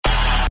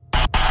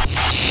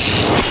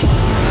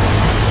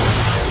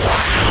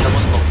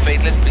Estamos con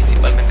Faithless,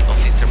 principalmente con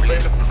Sister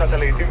Bliss. קבוצת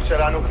הלהיטים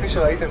שלנו, כפי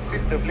שראיתם,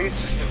 Sister Bliss.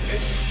 Sister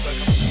Bliss,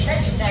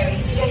 Legendary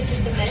DJ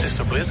Sister Bliss.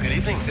 Sister Bliss, good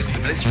evening. Sister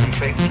Bliss from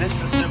Faithless.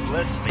 Sister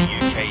Bliss, the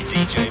UK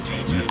DJ.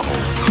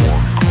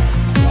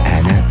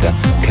 And at the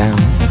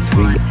count of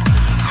 3,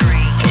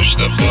 Push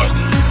the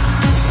button.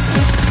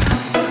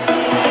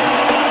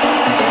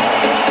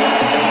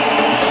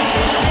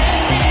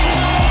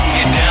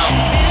 Get down.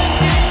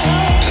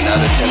 Do not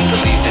attempt to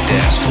leave the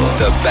dance floor.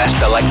 the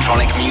best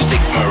electronic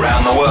music from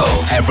around the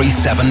world every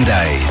 7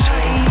 days.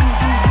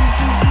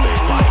 They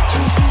like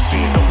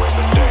seeing the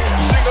women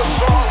dance. Sing a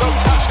song of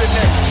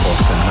happiness. For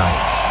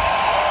tonight,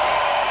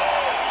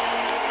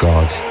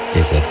 God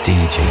is a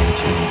DJ.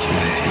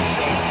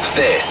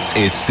 This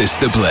is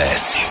Sister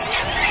Bliss.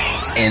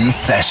 In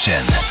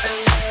session.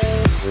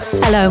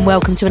 Hello and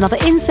welcome to another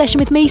In Session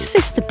with me,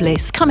 Sister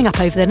Bliss. Coming up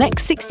over the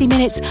next 60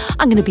 minutes,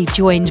 I'm going to be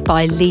joined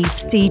by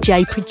Leeds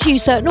DJ,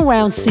 producer and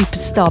all-round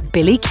superstar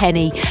Billy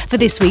Kenny for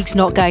this week's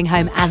Not Going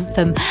Home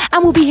anthem.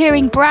 And we'll be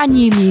hearing brand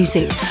new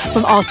music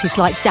from artists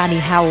like Danny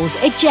Howells,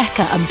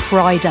 Ejeka and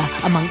Pryda,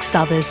 amongst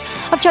others.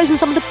 I've chosen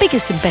some of the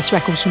biggest and best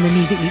records from the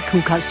Music Week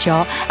Cool Cuts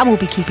chart, and we'll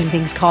be keeping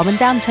things calm and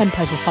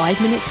down-tempo for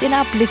 5 minutes in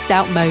our blissed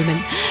out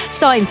moment.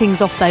 Starting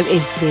things off though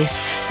is this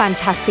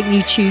fantastic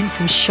new tune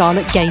from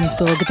Charlotte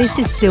Gainsbourg. This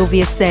is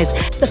Sylvia Says,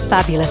 the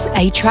fabulous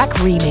A-Track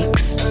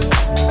remix.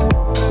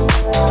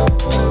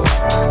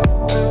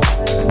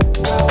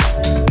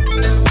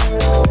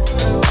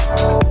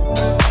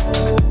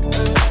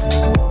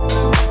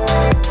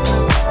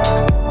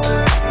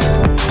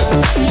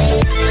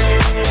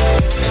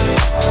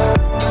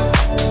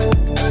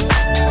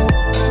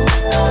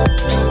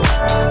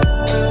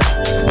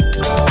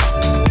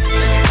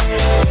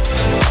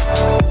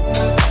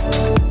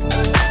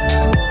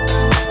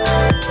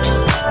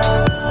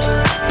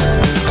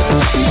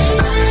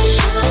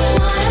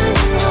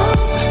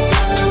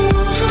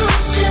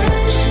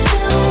 I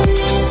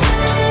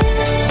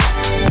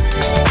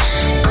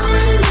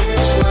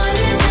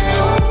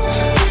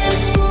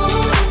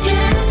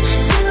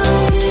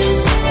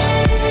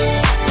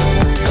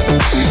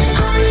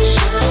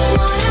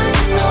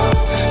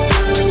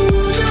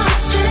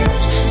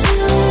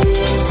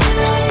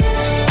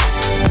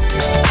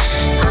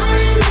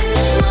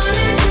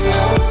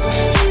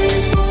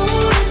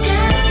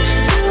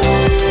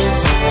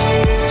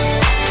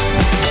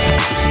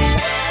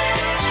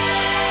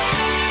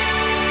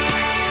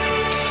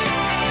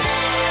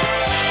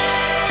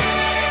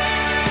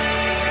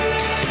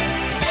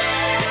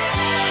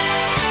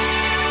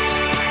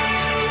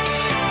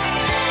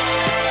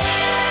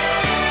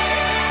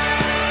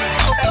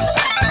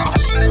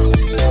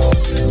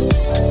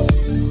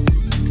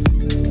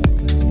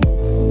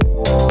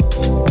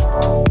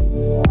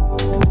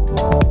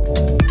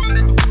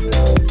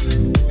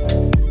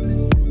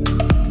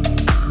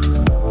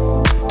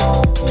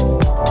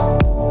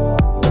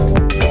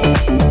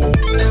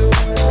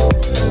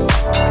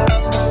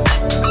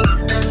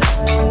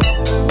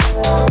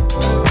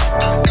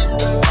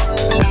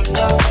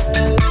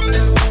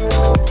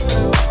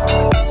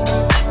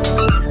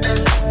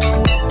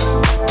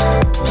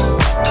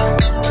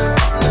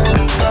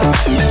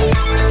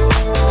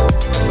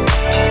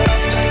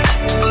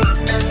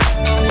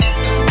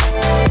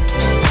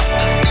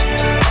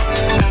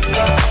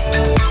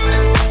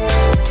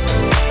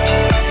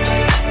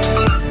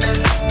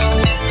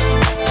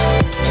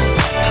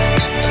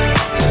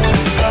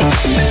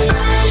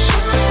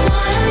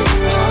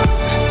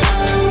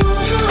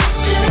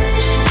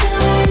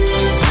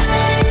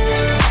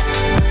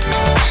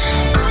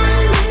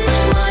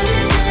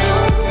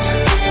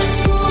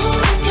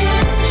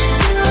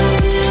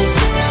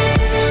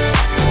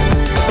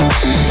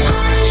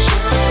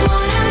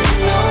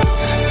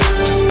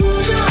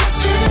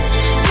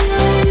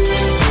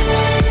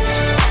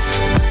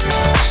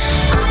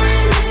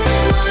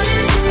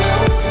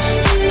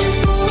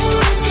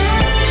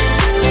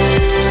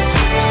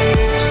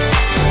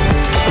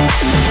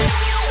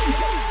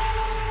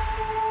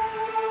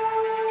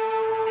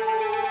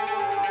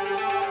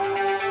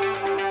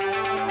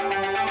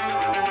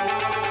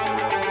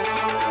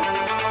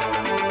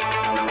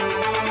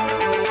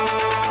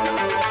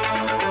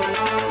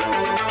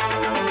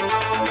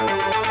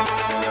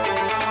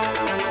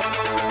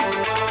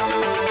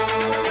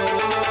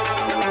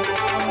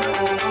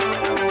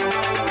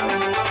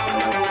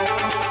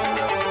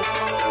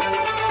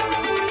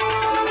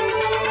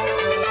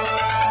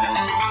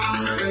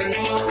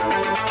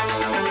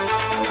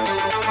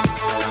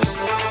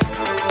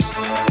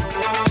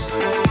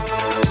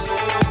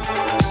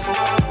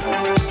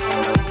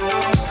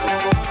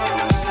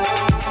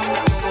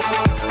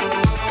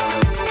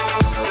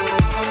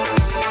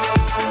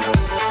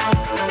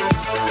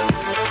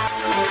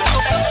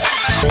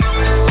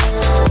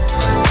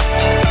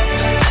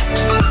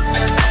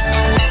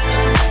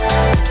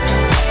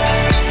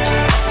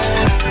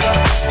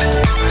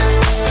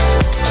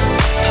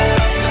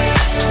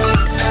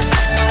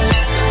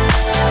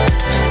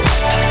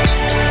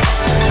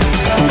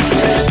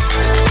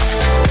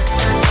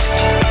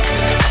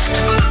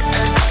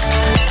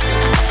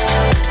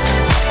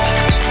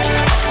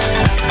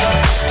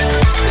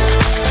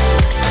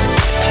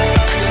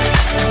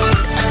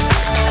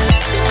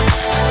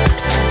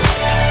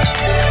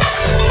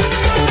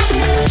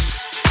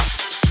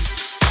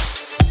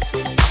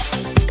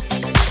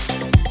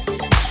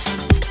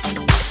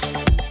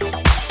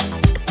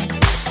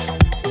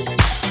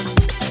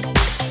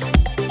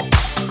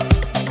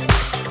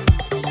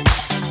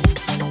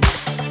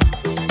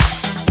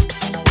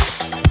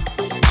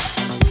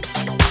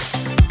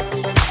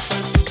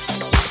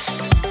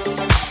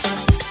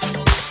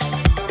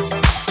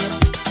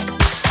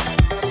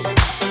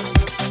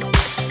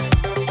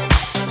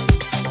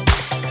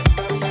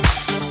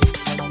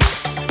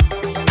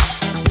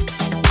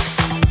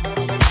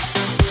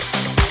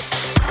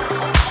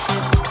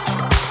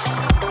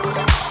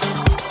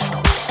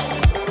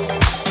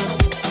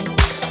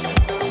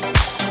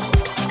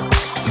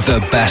The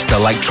best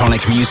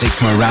electronic music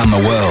from around the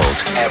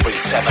world every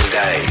 7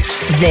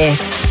 days.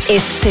 This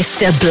is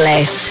Sister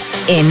Bliss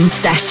in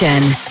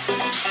session.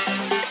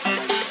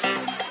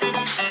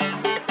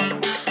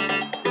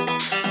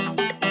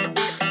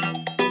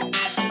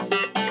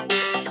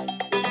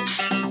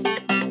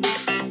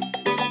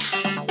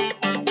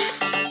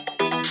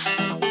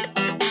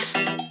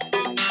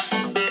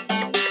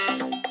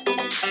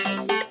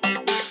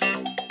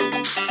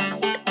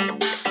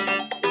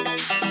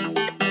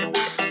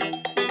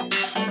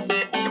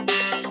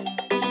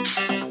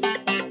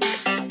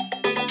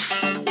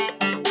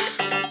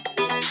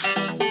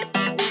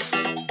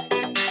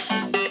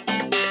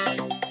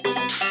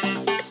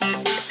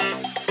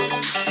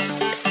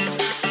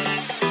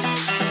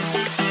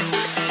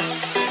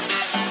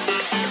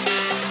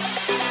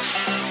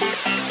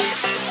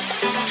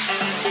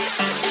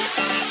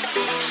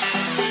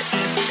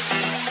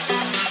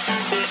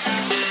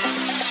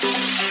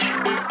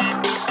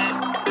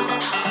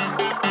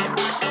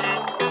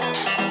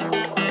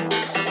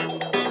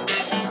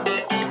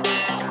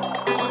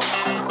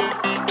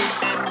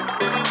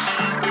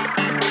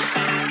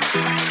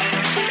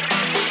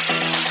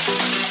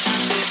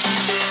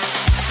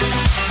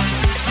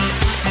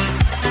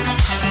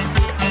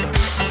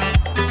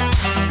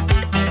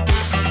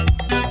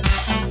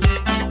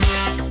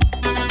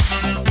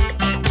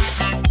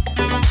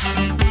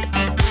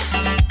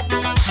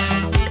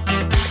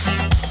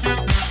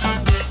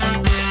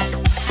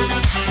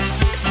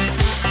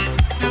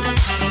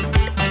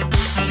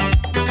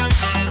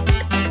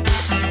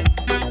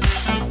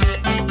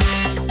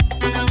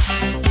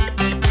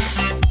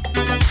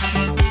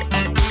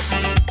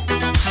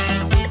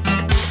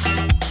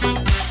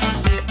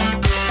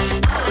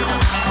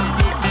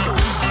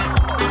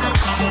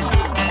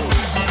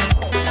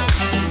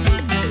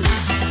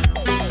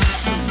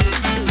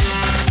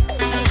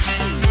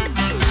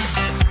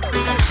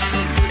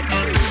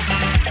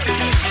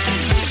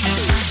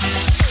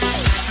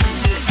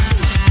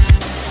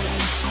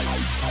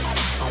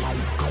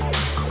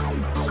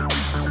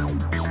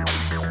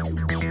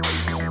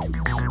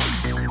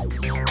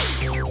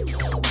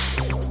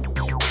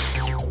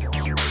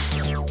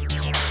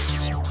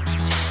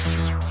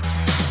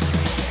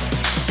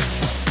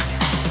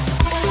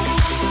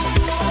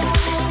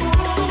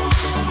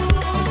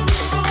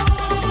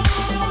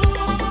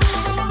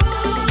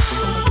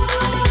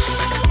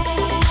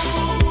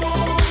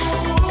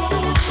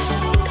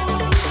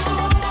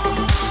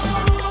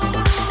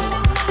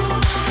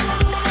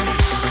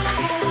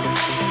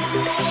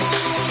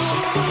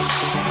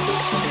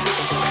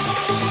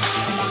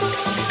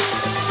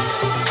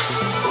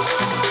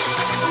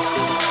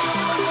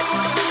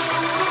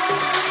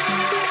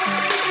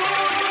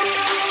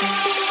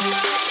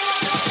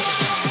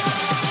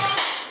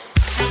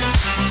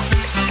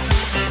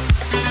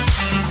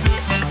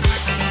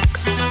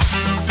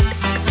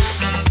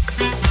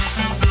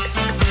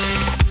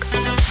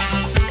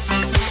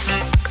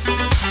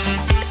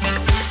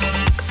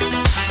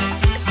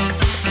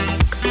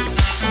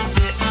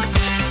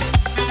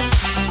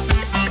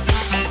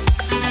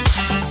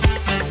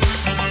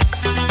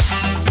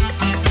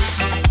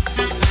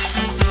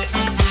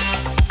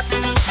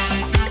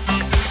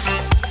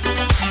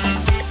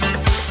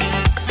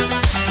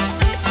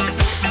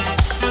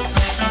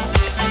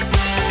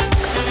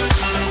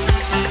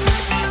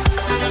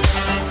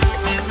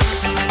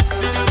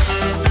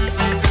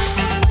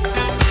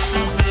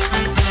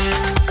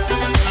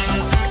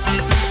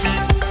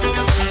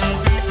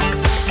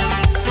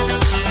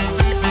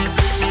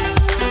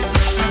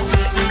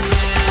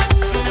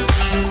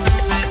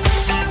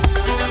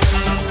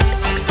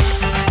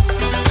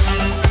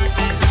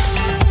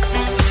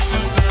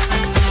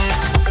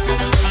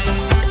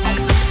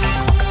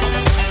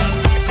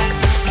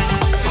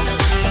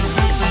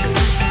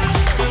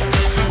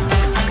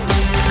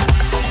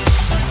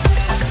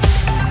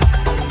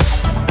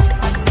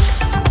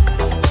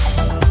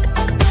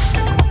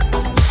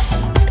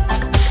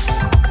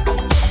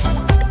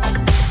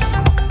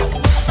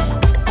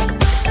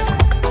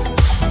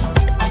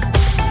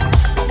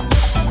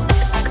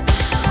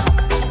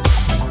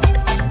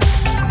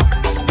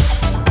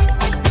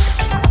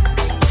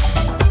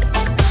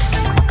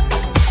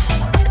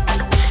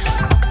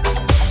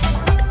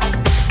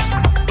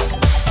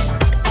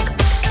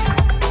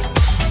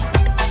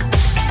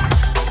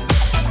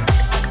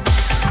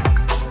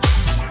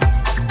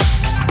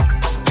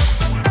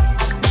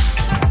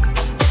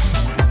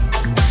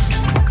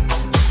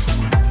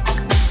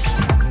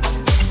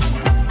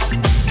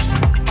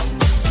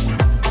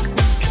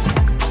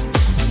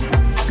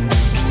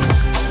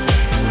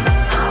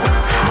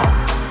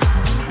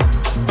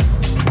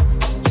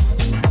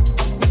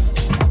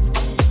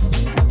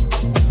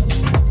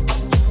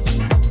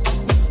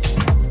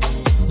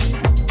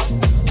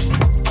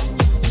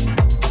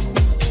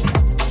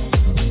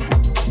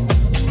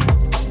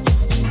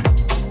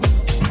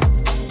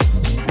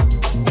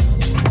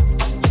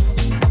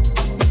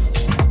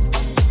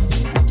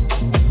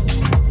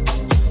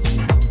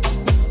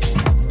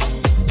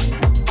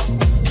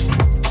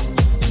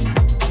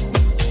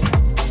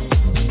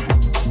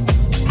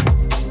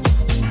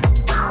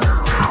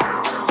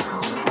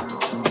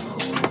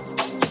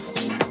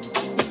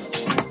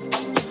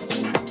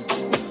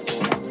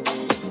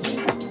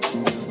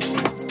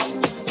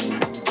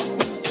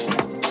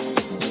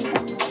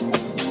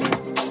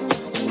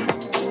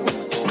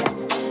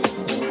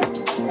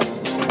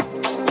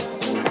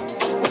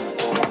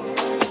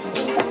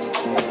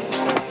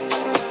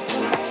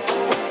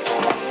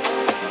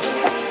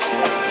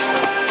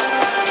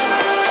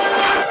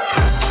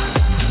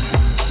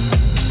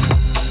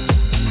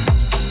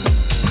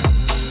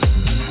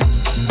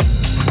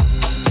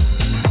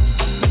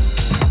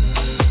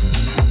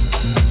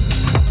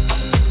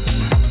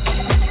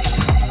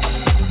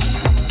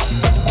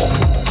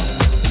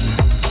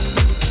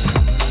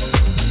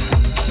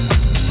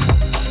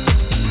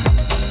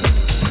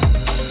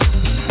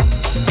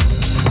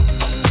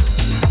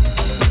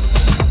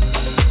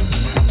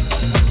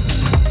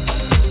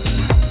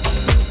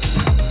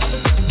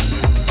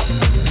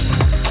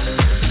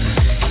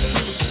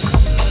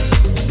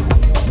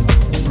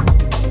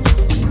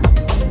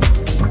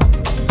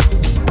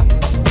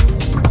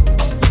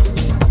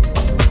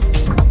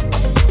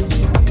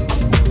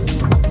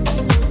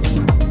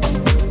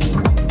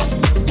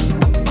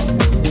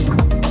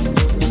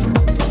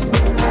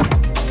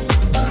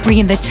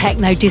 bringing the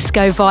techno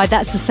disco vibe.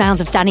 That's the sounds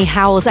of Danny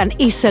Howells and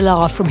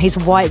Isola from his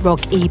White Rock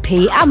EP.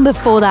 And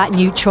before that,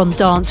 Neutron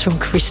Dance from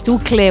Crystal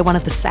Clear, one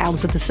of the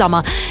sounds of the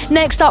summer.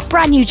 Next up,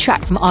 brand new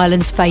track from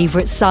Ireland's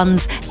favourite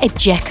sons,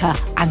 Ejeka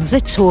and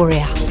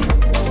Zatoria.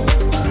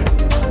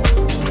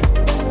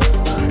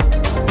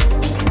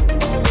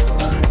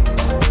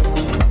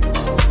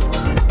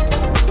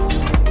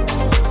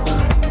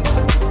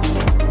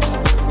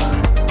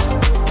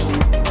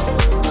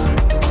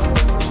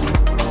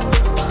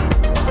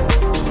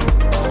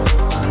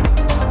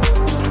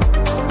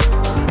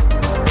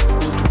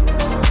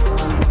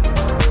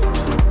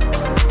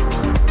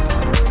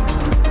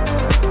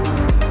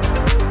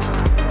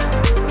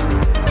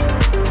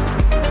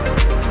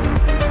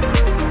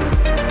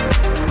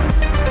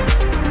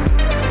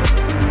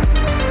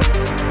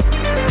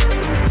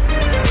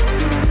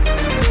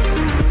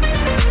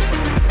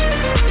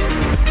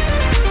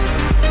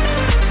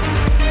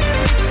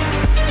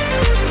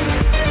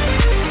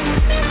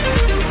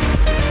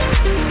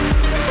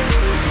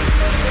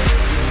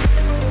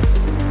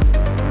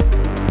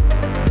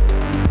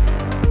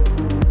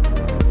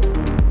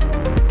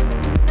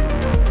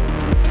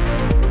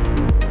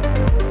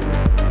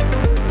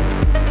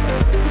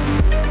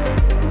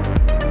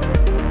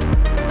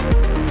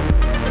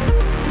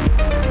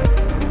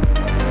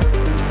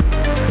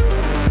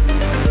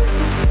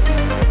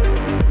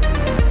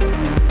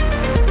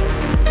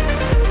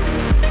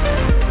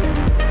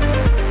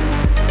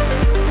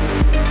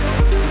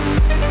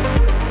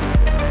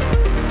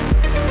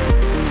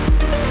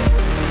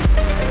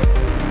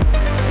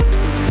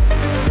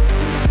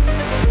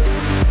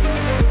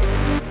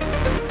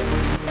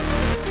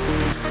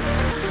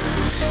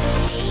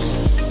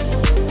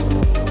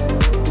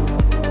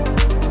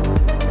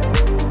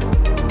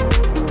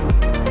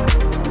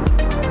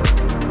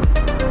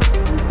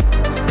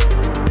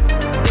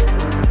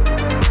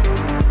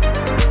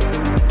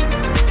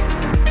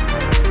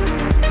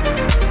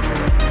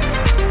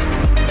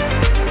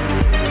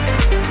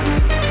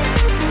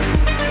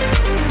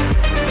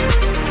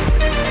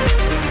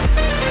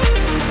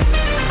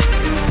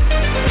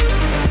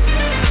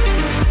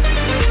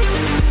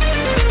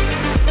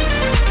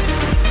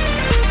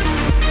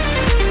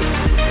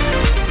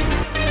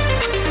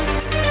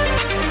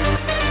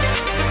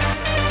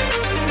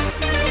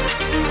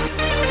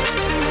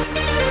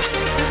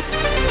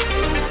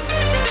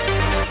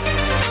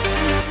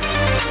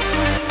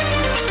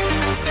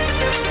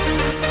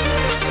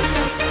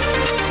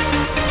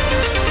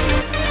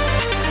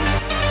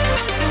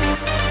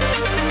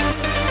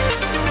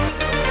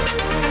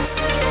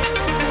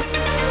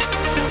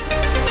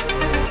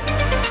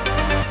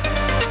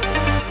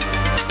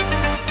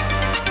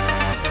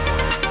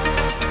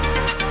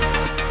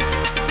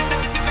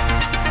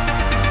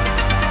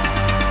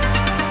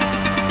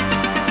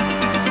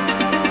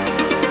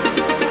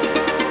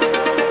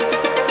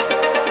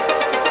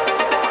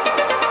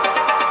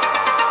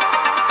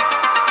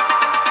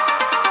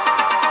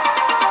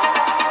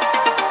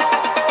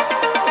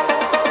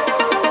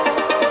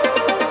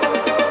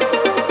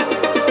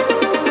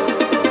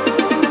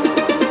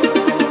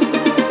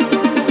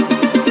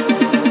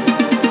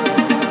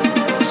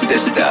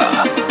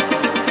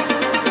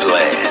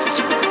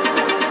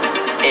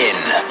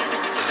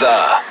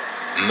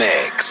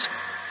 Mix.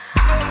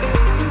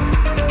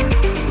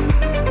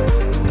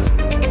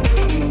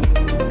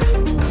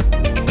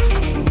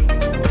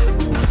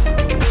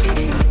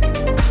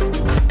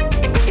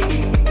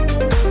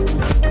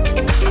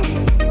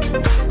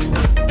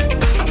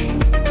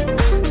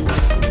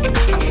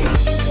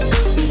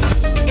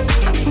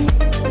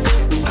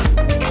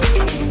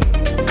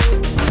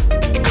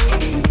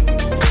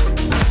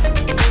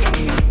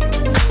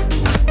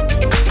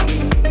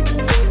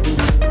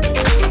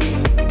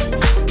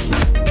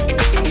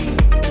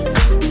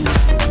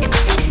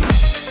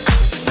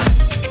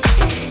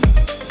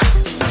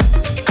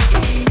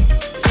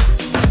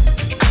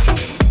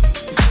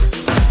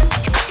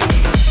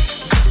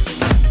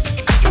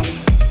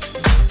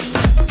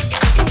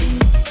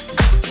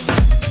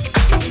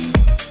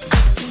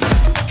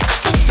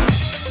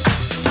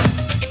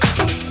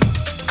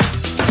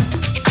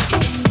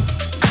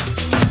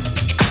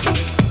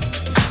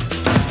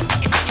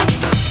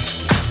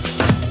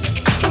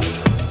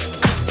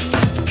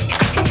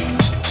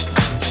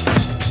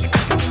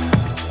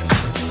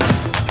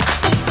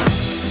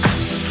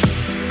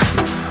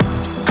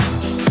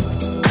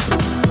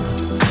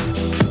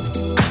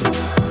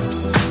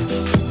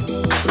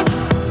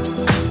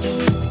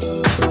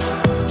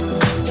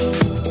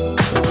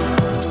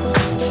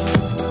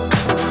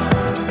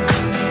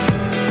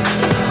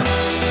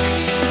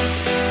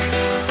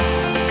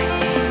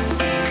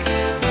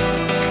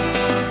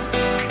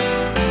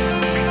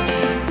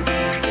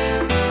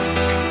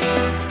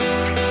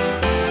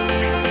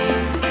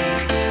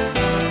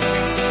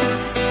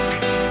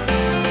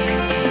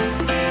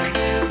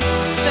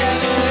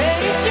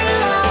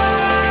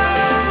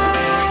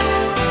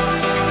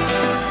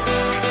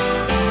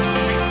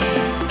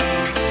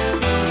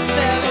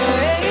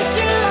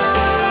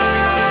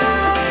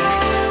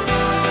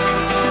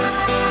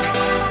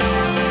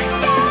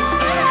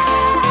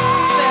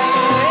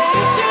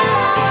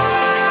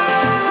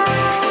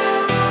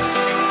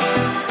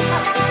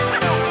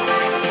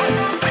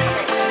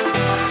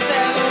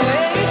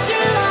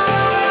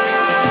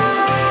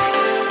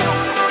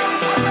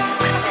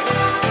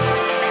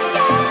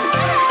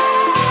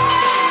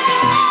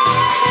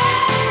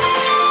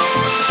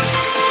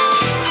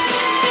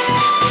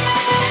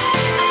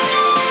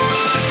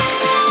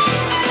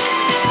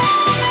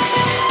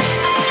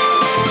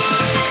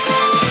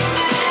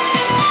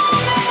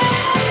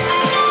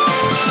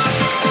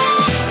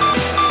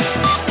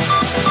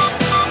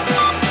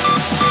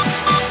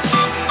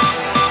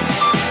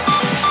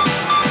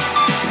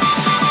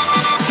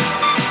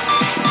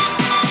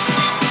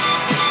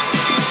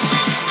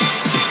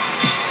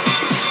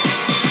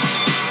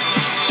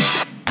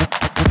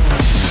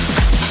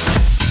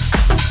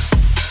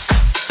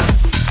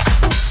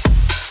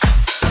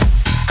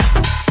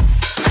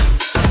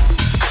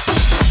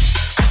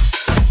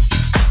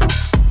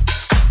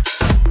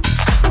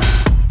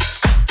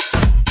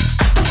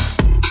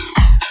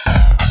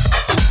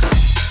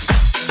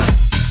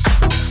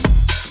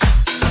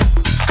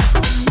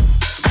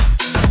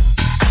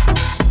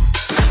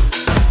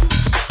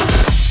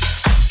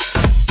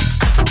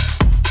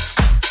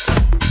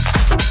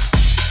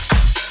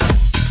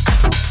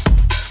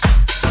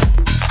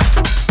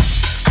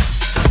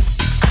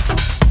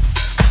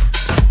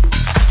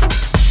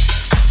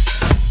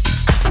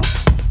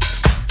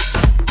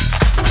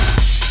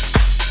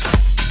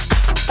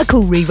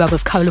 cool re-rub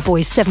of Cola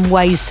Boy's 7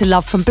 Ways to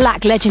Love from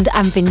Black Legend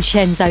and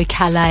Vincenzo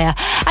Calea.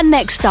 And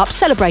next up,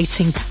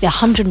 celebrating the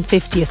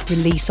 150th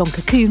release on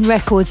Cocoon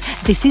Records,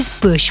 this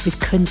is Bush with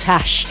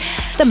Kuntash,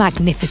 the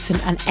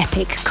magnificent and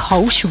epic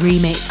Kolsch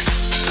remix.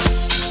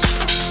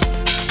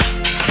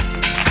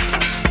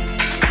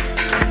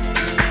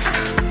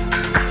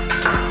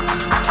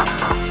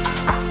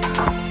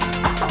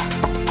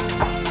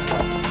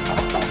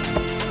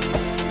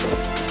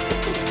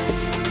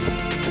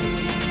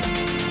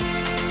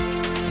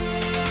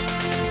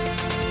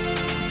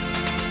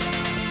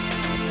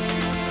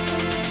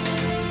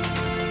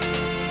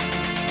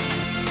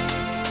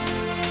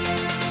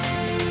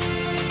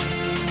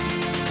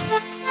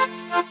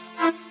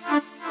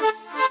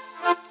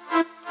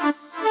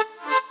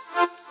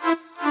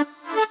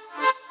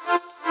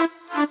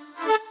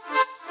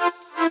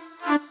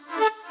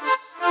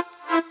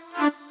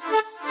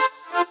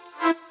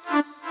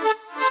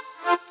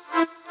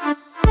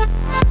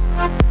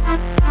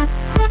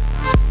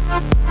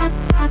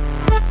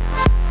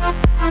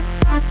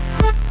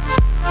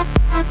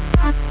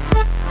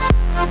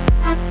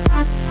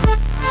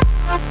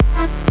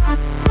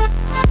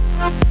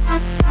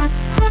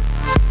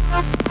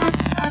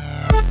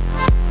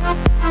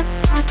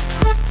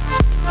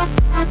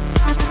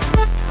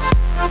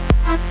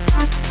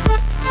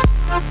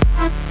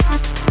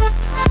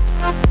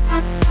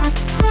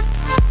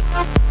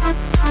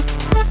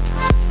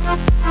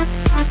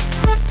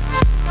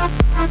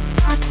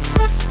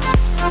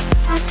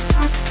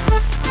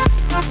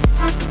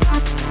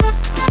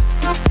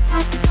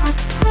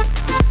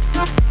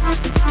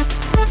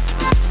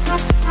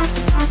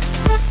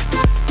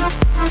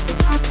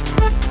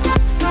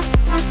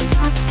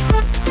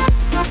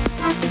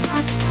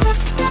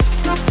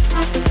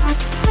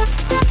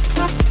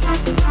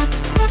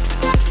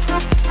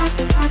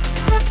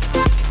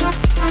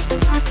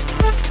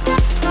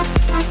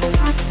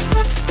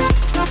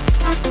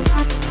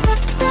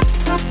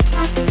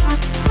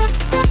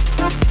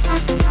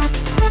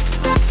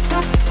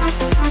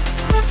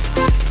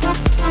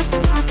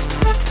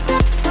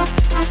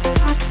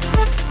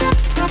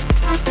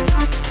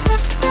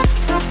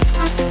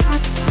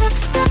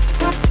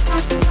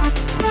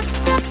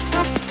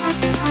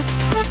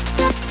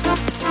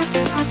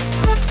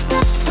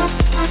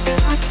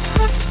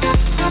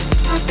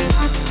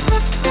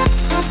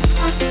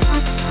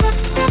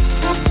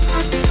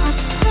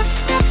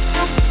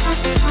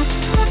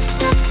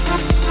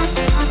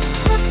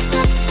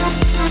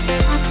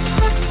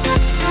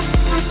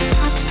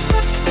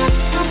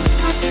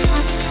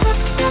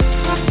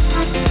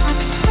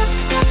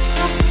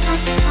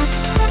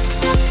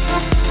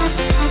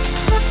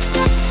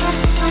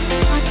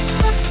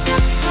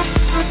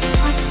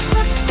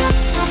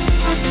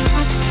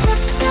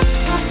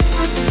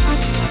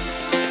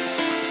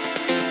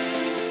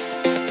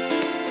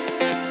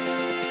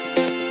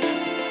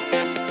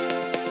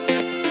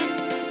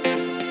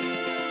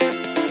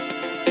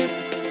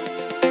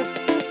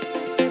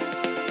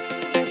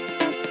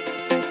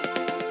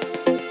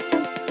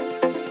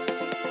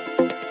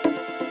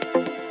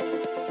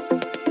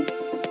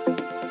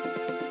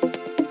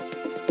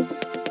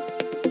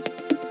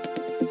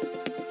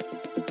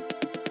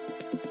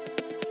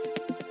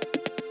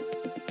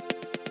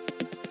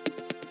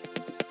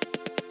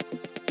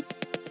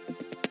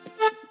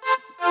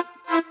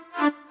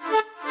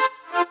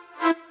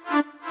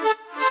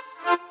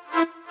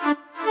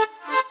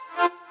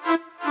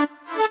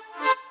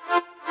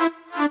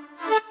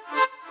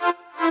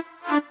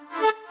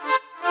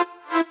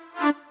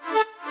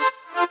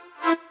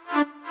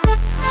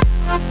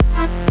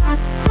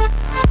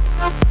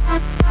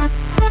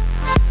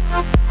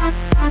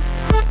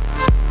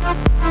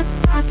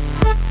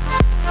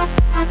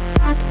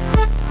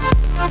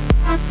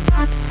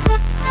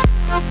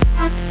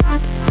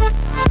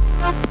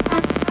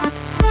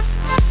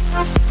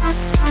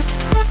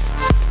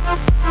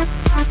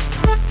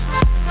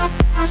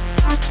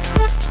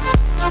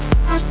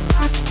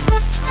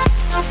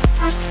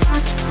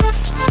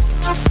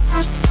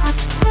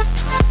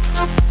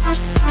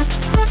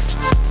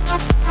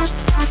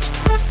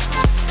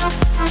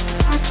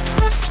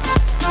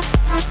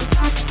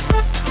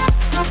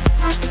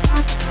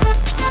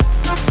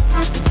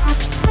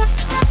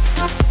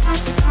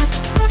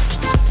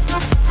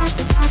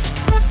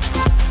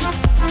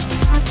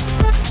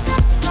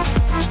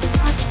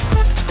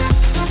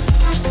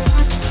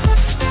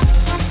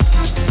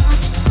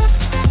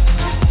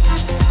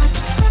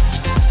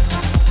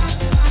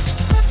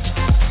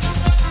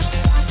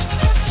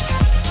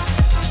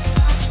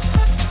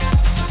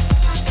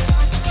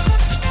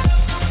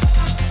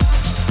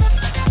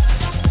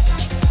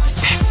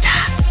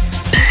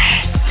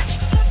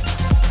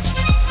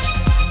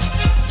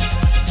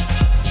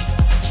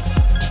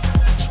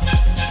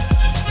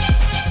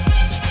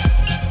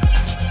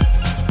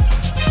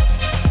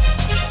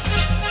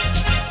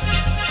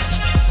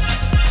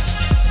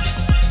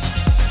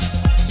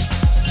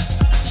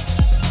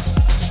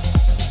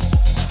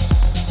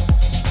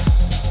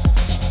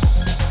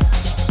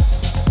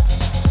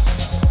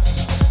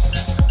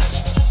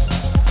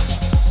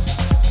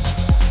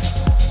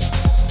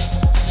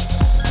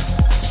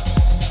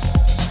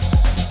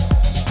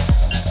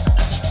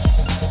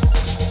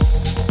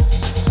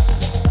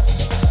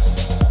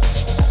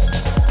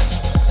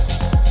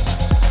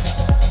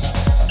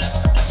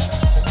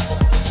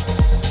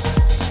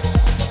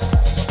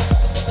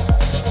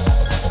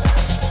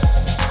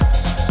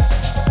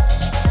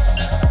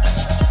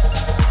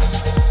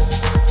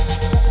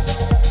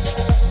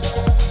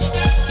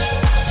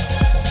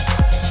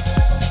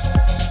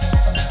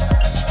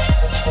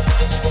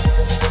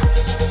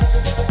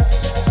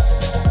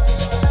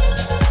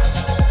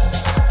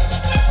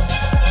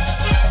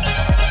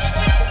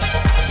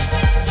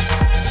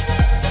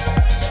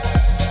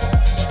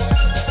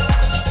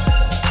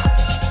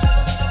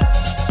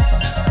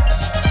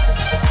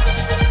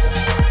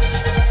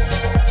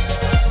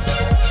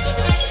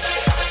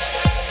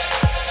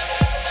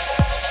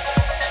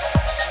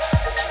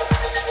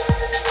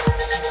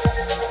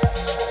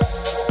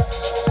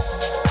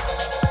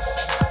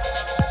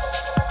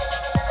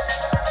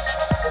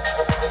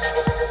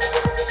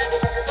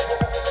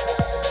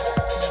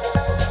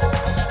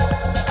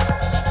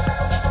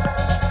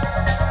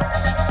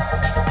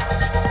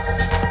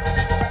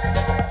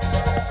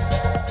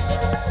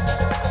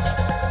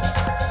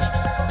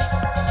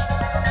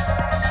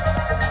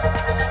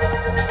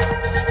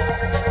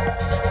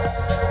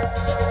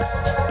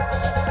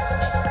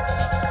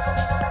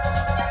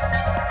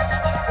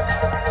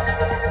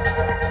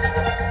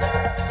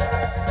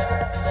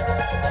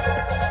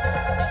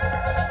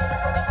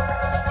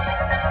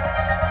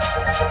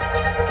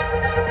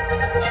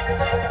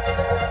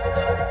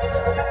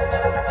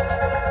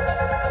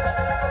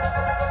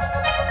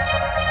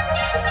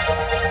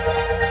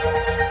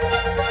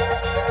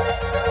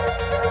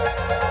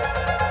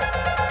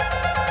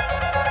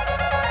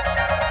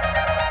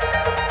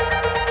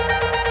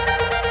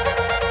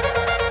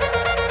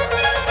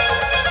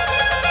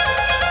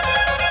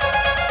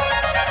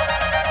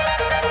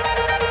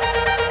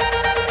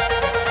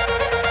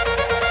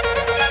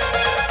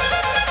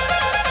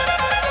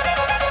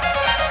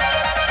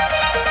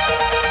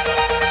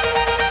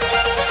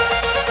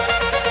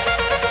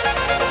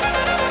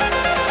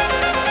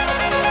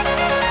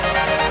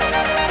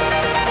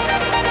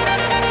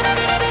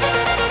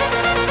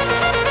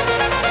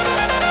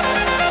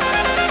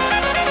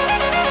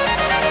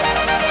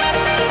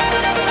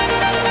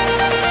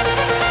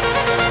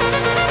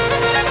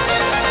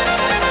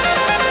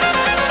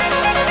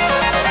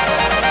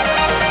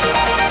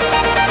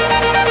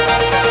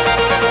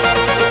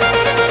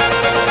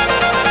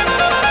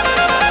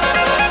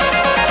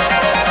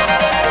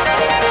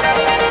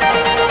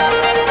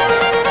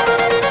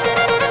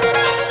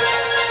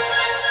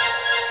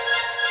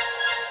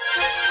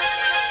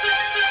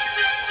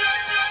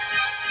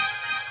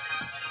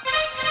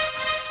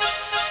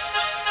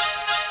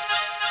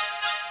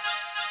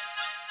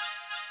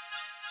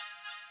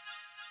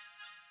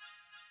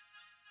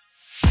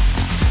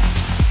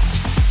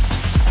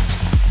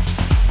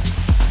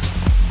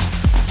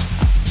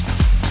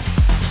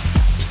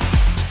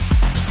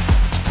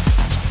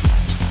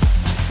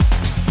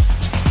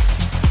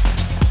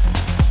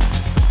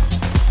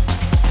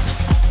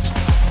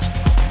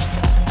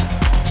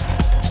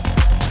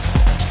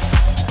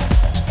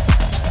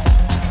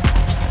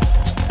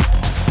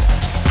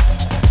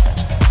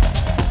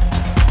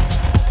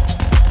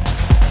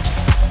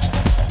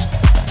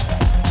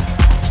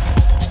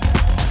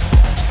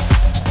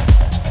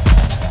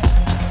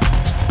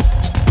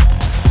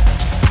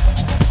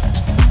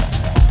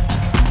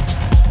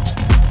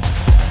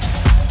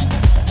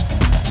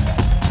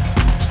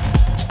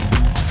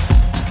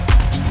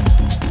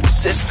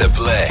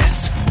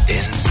 Bliss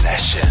in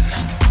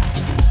session.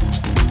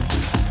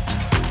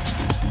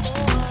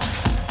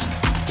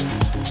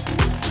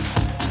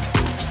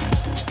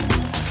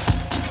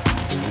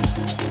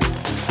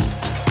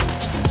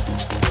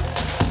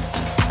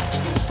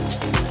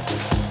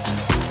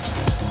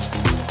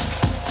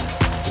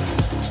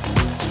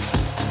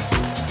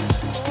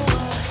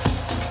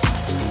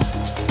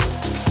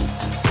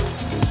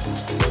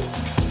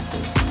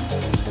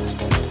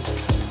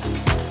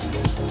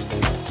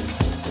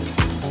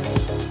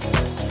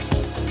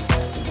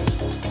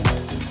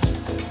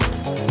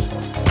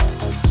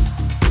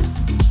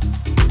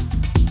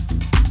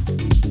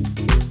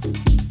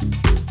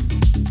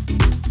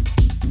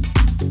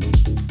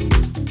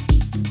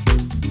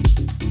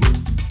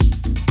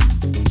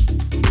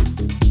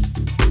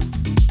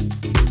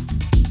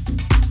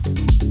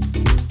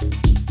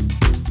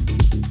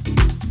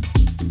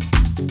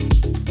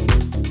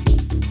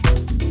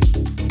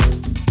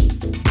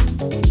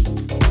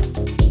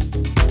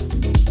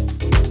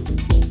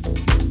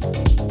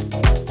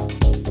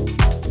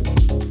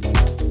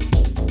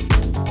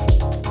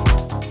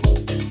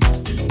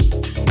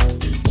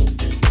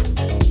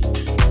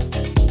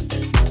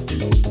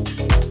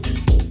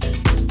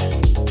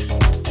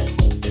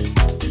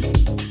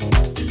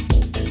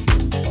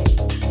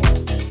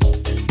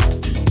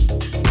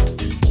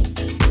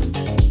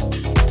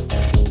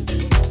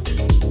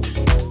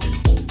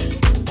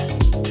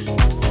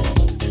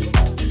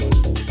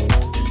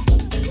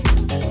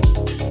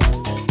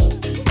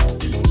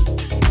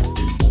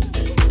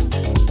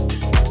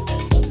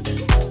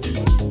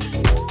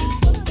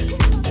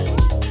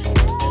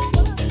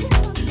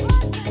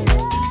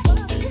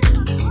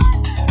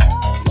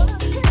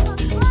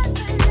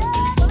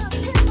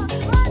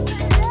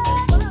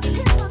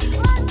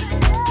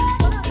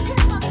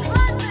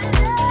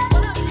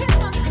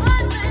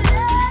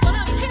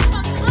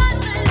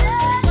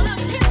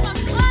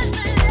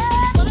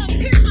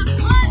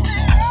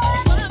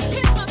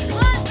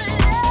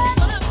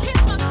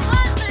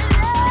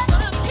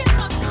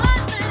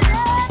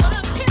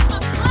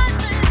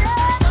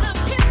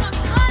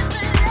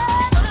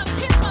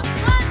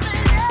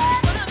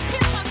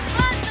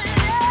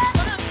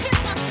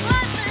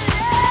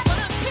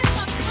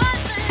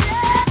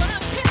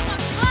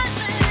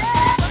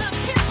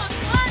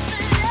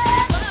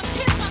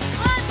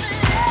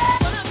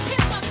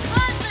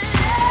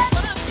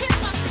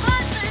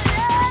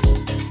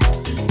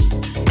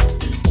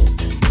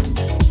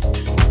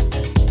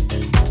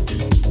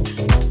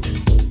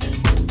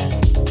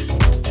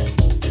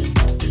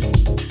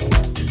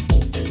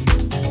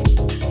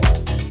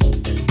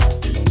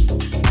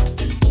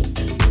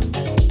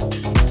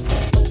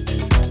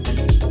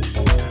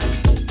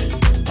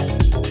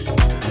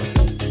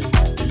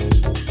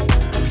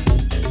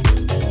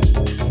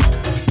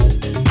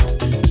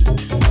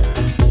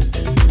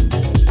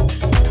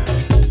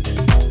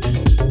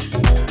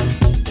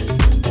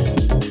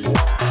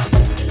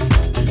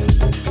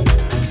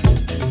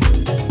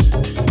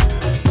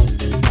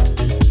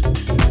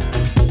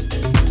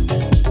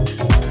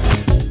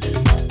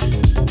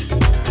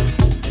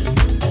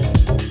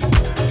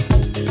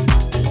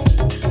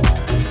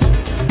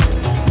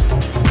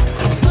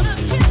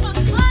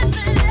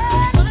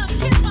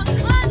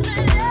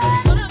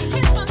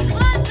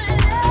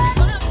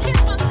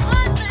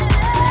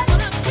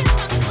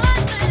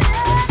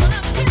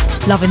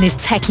 Loving this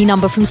techie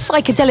number from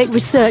Psychedelic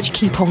Research,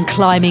 Keep On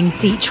Climbing,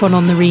 Deetron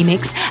on the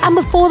remix. And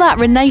before that,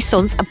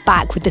 Renaissance are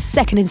back with the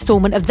second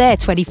instalment of their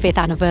 25th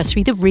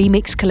anniversary, the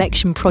Remix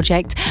Collection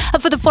project.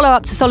 And for the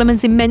follow-up to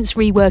Solomon's immense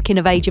reworking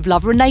of Age of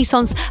Love,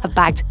 Renaissance have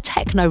bagged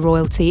techno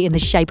royalty in the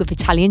shape of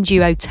Italian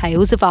duo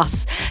Tales of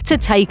Us to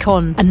take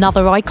on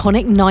another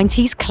iconic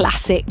 90s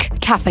classic,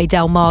 Cafe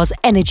Del Mar's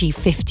Energy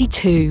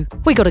 52.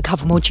 We got a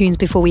couple more tunes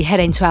before we head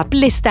into our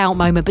blissed out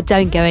moment, but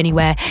don't go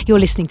anywhere. You're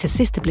listening to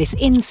Sister Bliss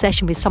in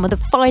session with some of the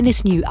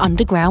finest new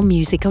underground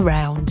music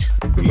around.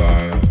 The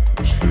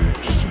lion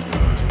sleeps tonight.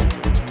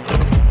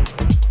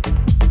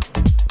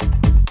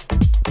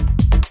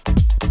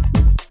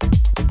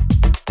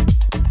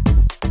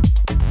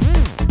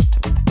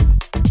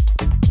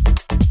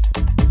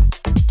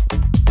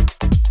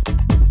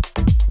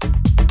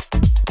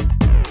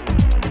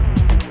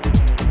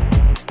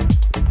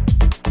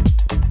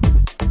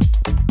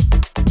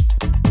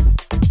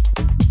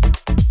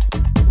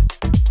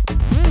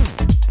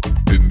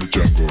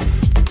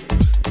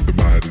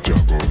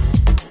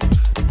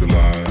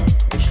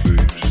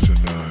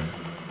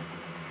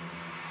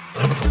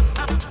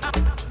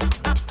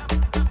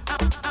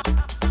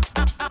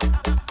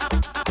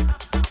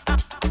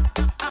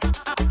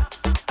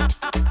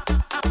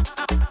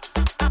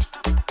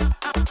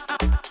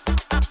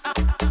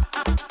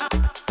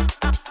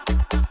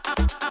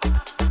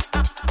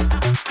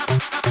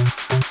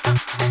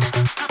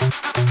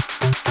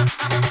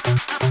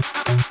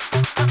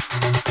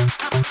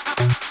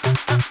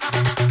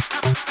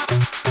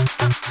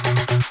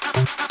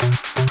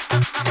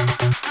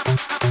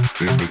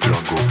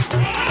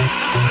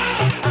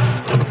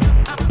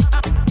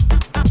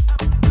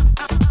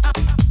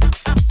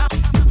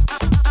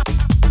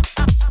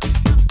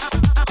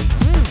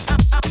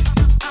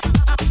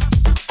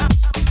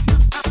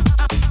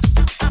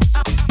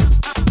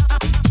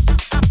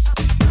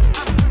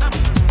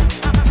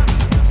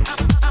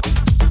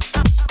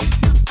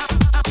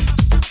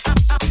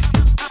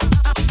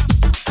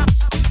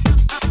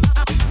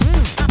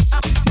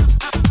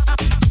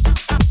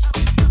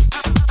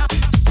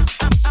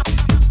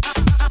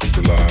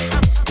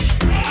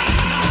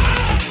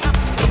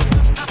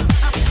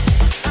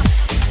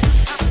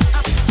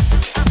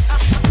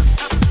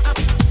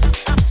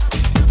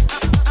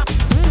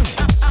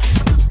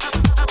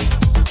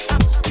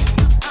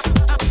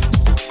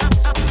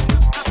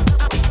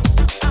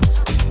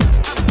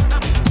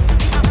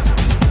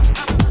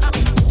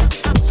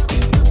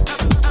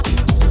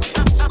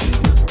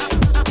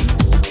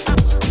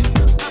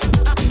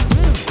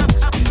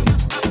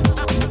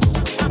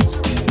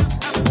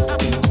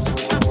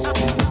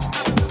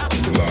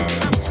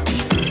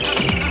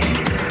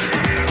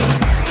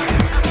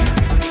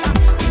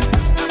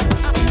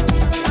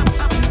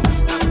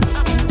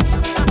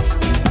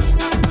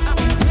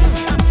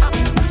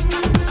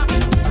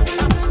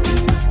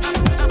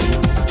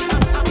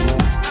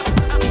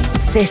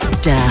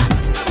 Sister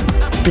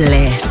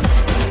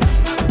Bliss.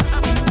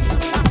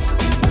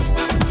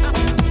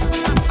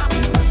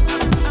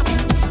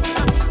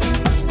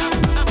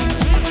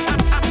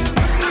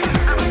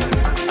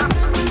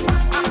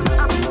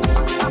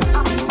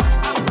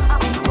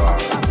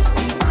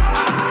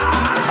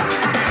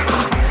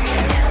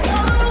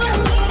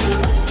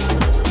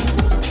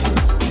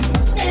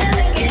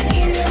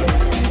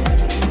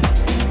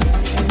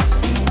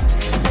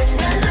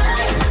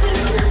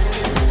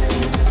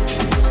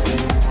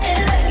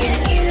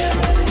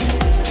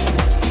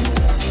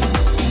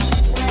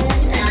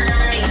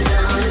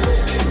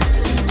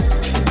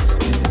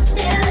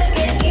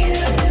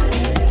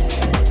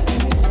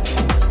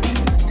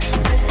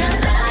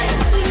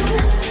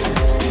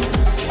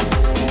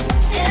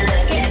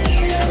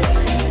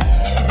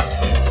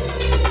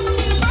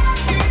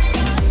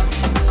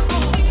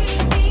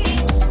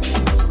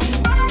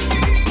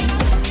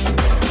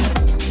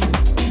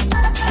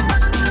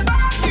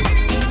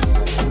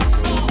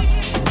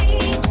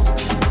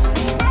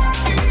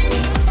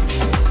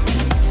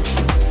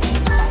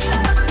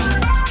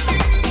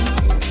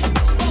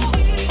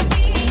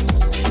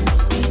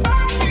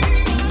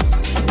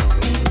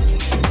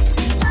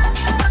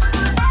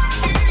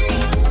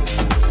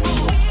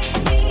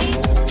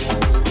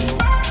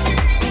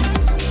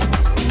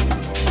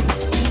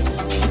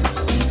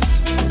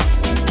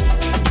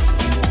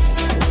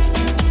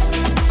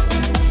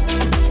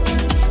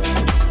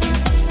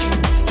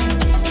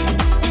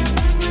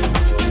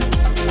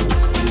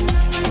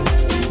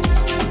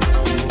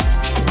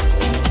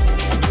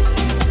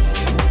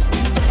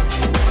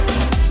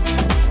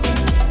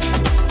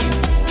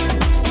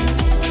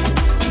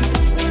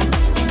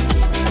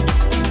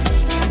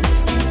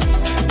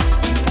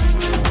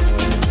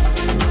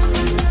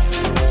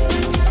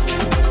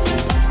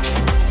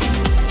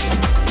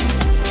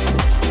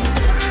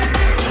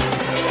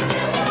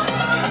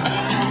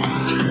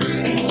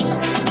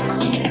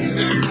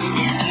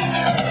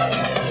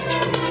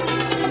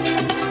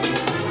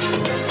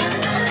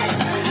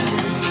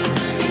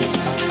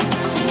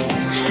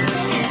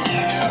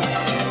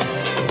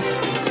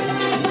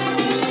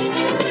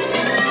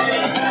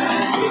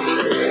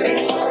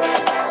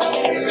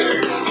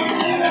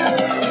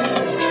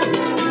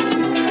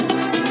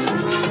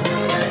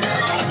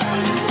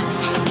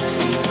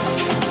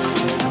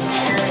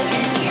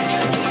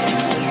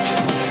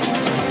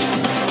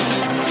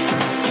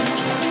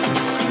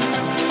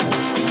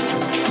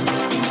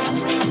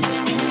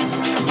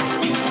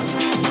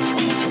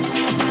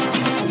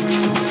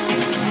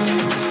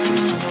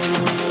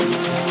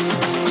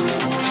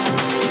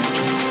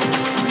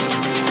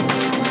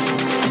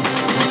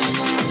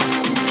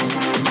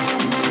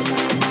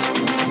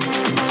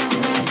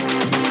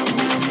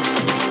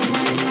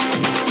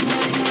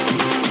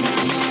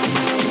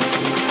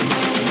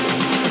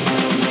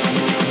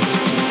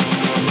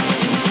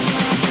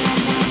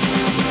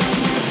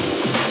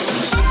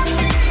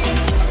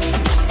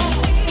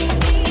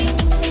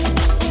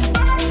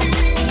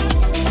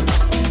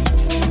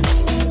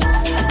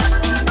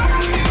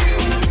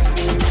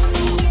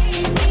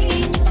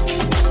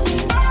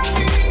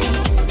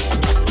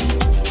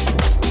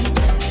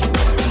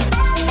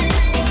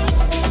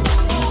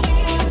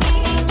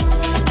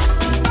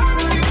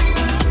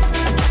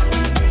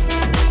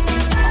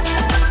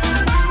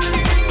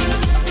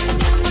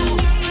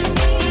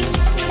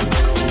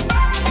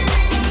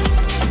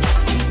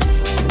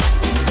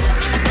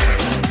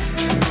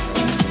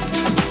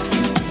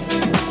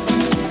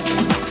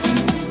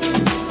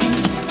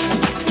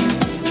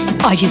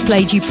 I just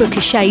played you Booker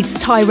Shade's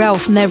Tyrell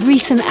from their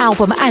recent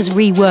album As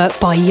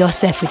Reworked by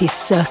Yosef with his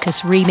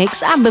Circus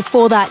remix, and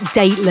before that,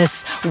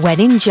 Dateless,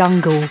 When in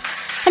Jungle.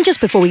 And just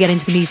before we get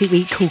into the Music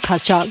Week Cool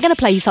Cuts chart, I'm going to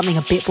play you something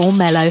a bit more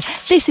mellow.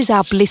 This is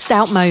our blissed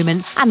out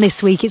moment, and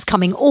this week it's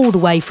coming all the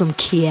way from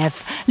Kiev.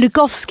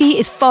 Lugovsky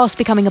is fast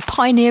becoming a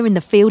pioneer in the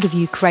field of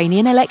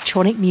Ukrainian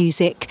electronic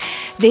music.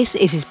 This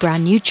is his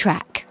brand new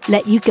track,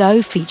 Let You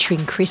Go,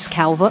 featuring Chris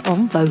Calvert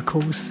on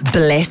vocals.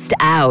 Blissed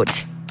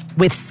Out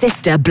with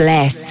Sister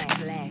Bliss.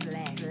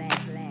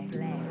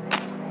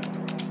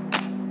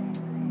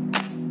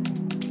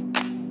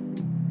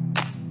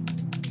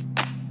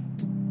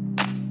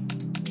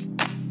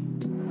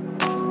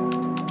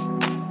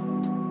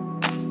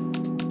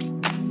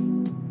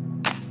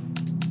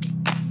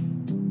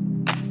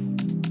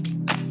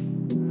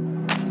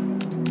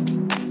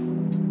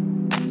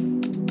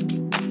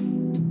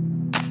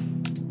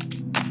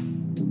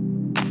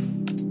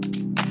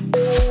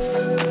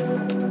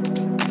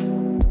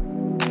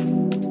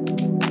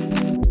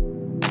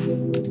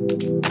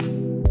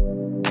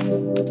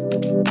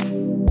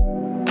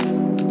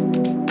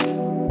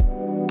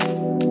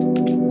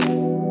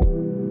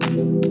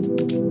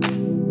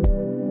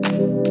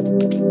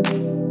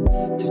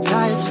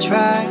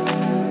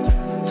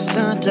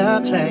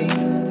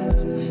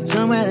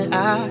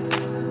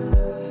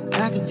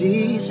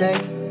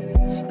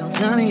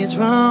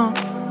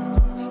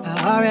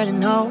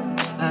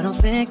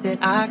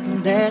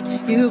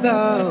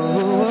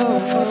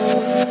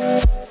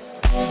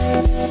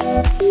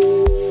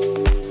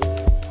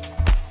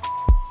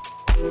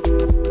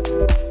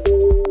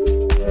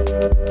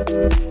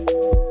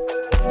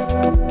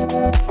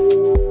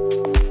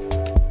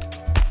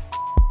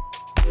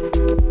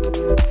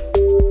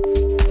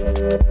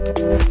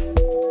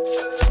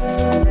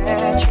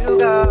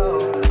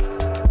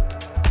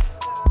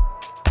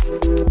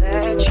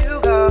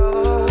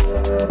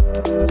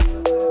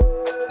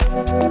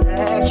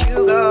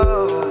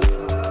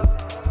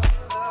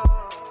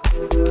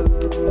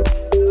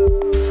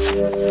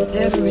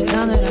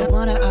 that I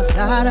wander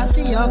outside, I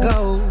see your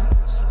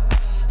ghost.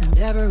 And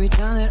every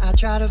time that I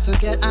try to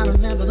forget, I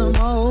remember the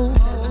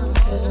most.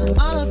 And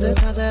all of the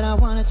times that I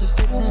wanted to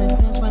fix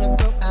anything when it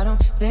broke, I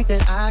don't think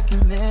that I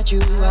can let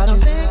you. I don't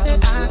think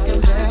that I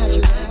can let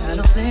you. I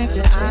don't think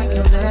that I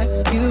can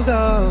let you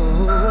go.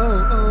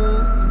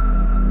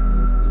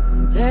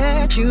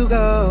 Let you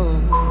go.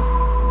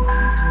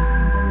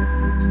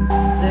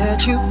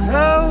 Let you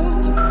go.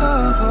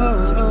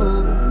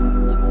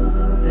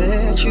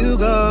 Let you go. Let you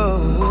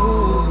go.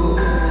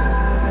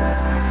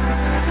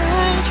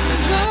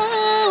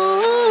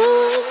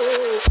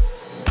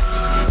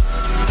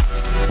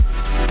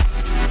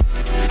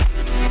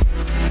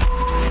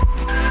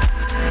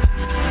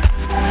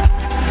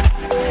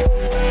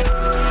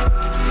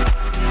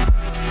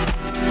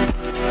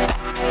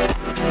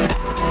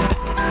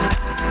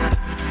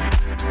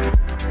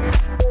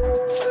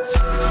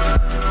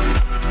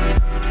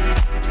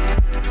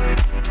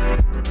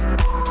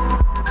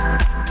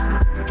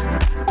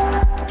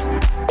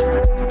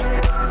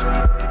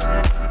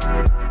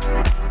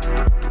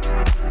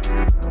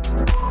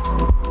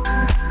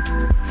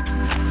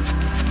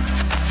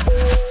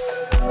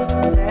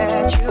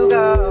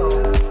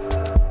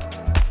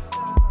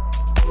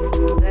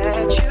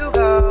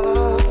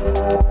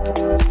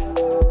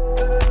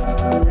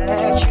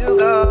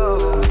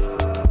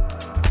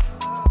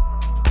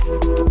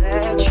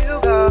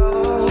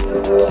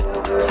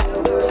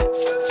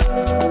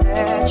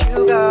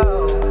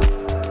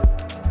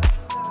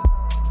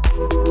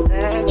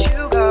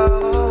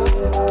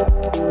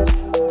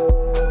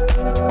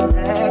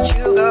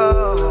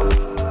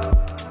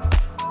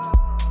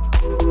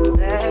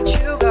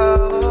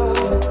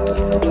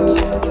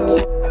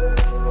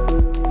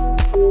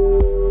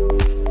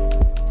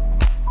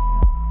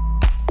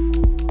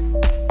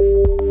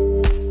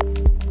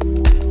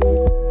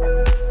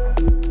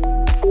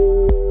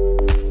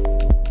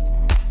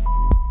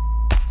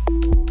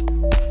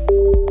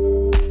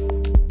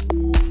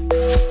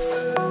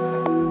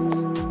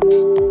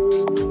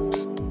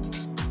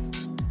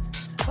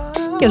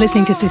 You're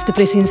listening to Sister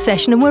Bliss in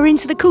Session, and we're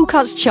into the Cool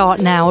Cuts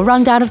chart now, a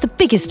rundown of the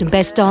biggest and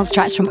best dance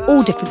tracks from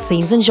all different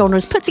scenes and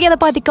genres, put together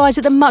by the guys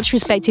at the much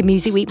respected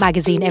Music Week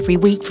magazine every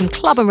week, from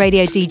club and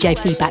radio DJ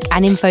feedback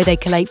and info they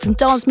collate from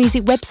dance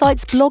music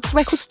websites, blogs,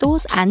 record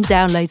stores and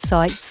download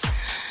sites.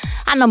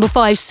 At number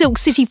 5, Silk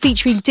City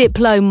featuring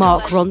Diplo,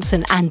 Mark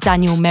Ronson and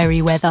Daniel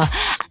Merriweather.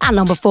 At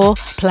number 4,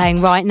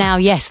 playing right now,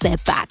 yes, they're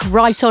back,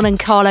 Right On and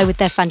Carlo with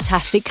their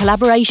fantastic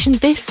collaboration.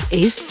 This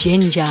is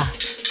Ginger.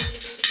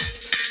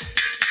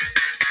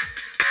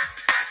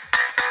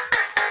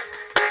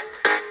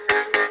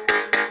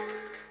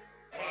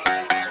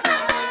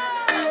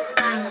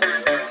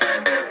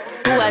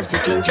 The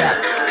ginger.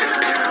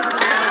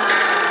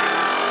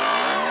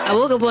 I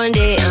woke up one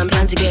day and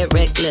planned to get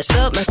reckless.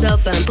 Felt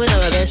myself and put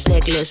on my best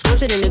necklace.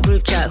 Posted in the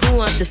group chat, who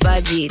wants the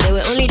 5G? They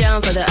were only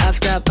down for the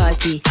after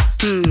party.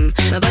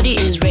 My body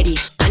is ready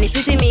and it's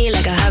sweeting me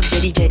like I have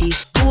jetty.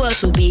 Who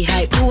else will be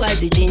hype? Who has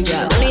the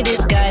ginger? Only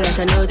this guy that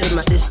I know through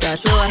my sister.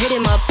 So I hit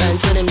him up and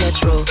told him let's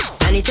roll.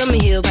 And he told me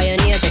he'll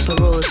pioneer the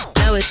parole.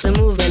 Now it's a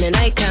movement and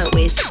I can't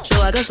waste.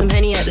 So I got some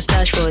Henny at the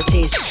stash for a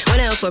taste.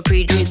 Went out for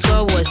pre-drinks,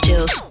 squad was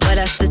chill. But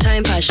as the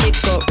time passed, shit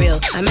got real.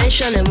 I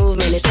mentioned a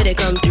movement, they said they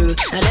come through.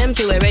 And them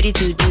two were ready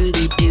to do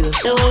the do.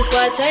 The whole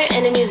squad turned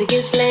and the music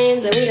is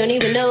flames. And we don't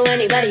even know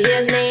anybody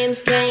here's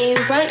names. Came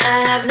front,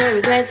 I have no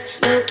regrets.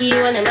 Low-key,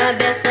 one of my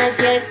best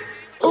nights yet.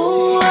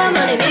 Ooh, I'm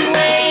on a big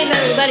wave.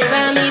 Everybody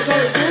around me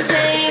probably feel the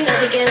same.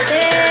 Nothing can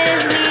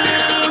faze me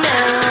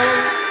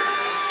now.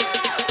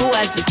 Who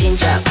has the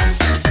ginger?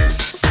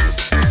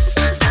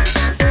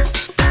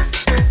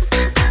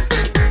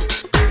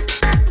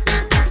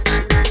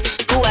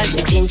 Who has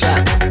the ginger?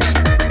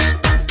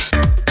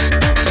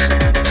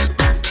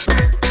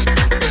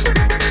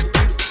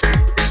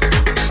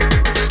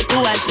 Who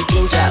has the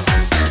ginger?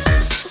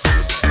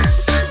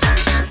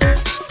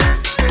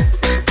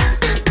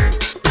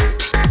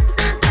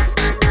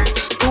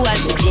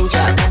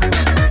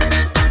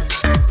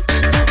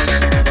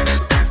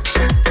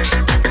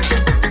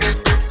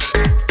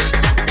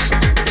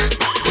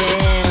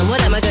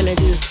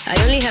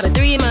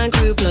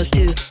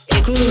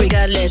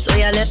 Oh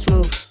yeah, let's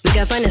move. We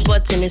can find a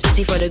spot in the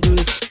city for the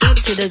group. Up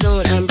to the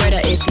zone and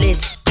brother, it's lit.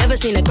 Never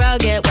seen a crowd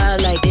get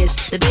wild like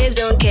this. The babes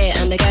don't care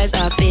and the guys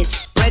are fit.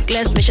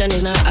 Reckless mission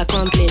is now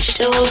accomplished.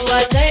 The whole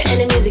squad turn and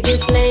the music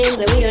is flames.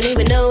 And we don't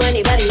even know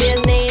anybody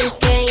here's names.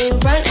 Came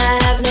front, I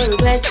have no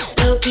regrets.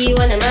 Low-key,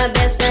 one of my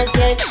best nights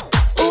yet.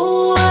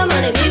 Ooh, I'm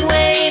on a big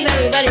wave.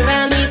 Everybody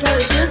around me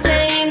probably feel the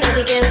same.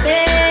 Nothing can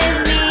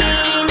faze me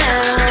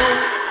now.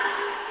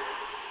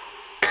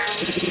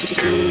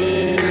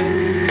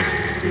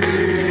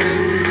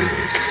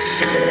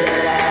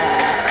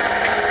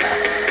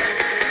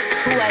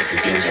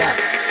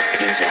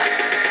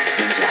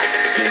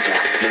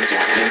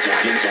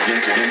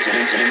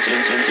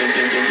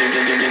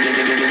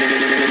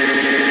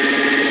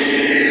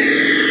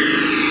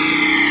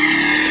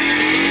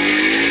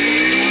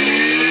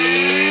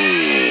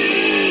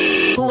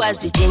 Who has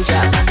the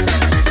ginger?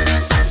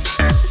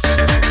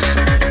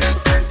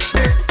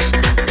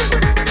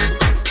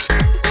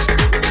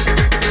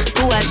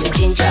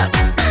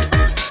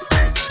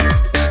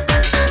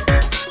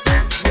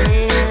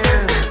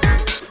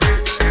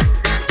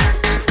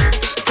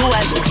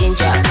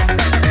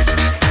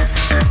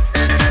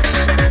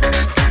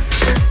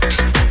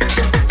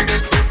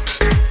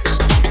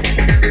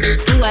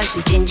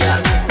 to ginger.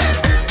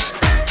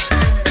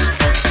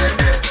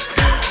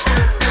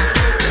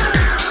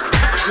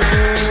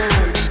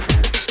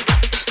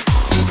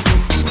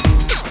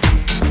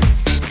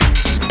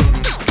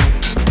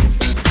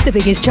 The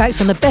biggest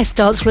tracks on the best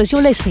dance floors.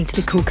 You're listening to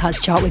the Cool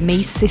Cuts chart with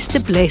me, Sister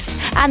Bliss.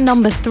 And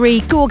number 3,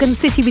 Gorgon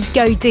City with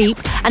Go Deep.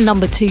 And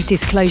number 2,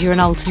 Disclosure and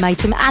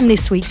Ultimatum. And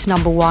this week's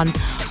number 1,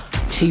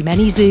 Too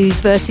Many Zoos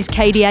versus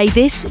KDA.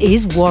 This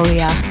is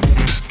Warrior.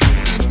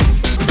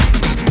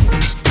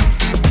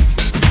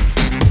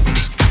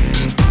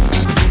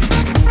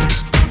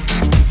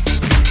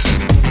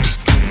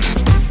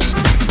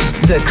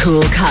 The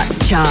Cool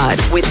Cuts chart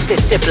with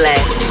Sister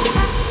Bliss.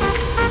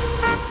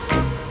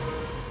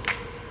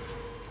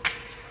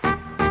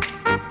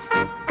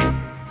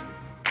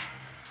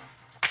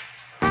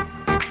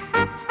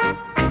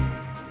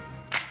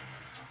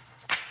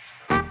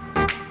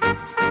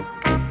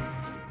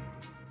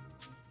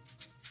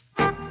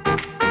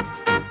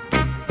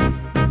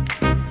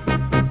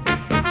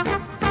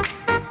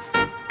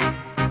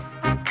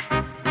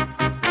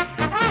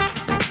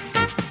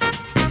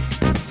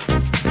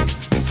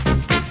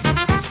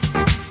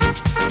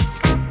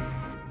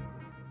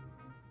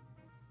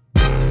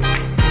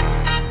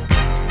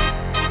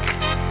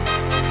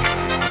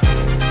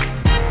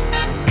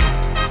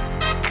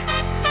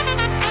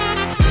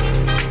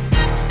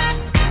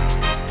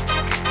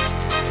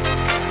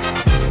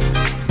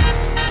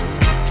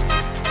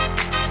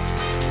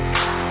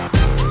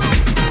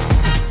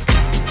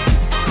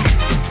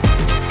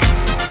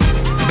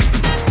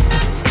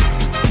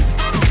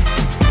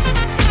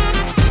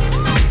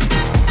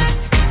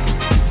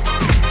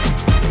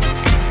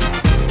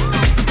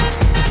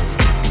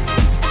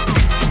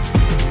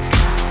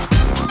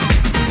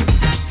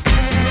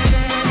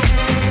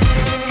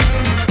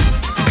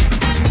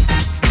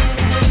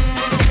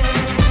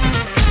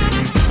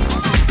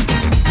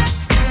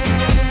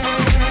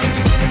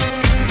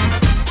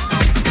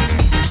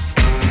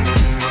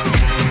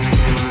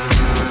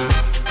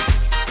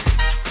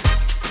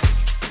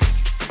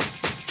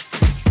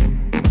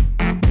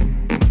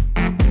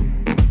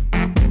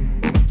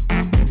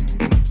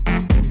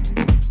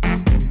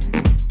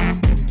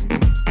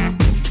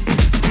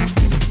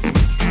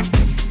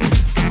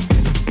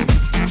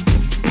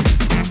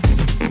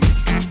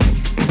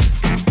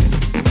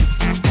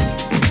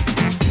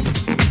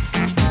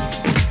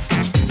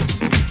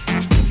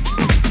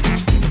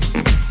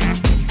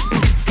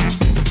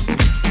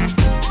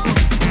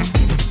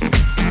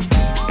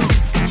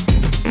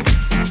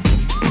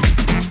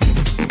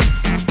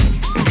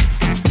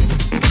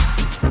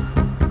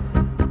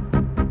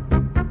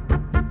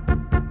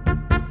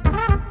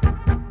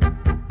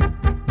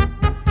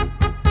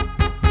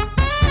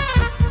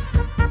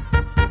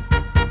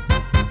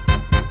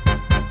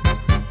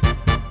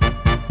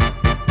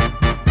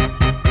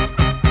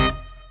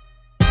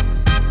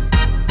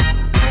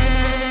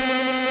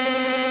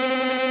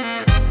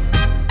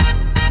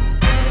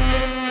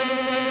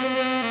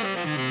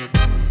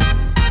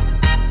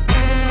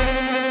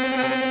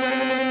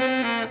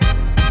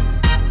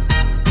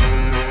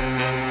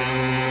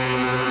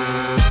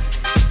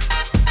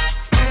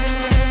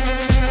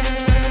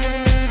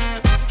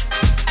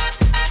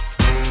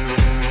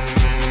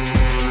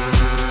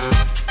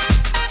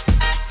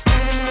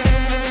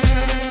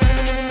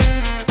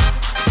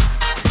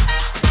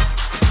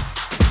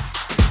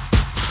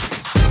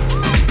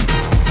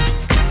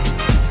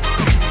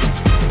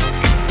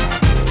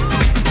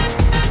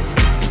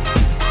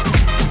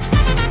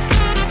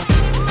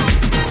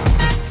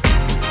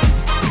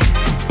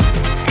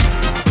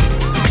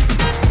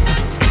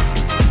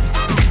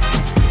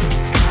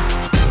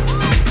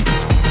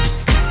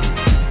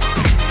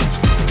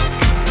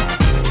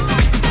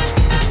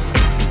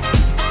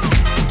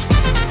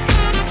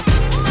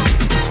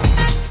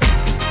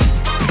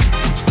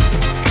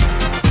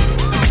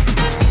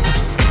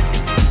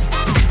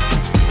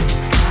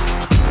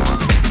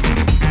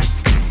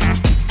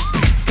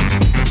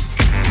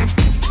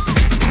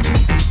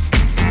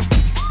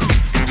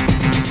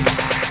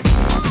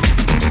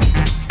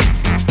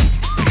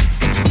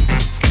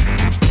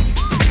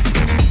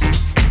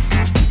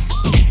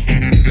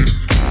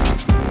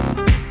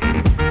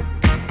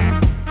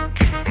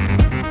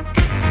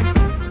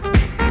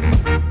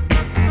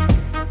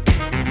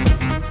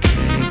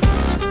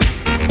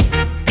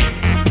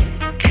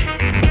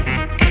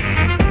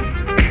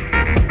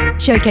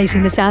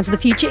 Showcasing the sounds of the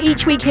future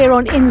each week here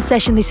on In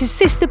Session. This is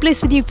Sister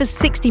Bliss with you for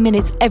 60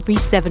 minutes every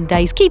 7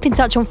 days. Keep in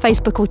touch on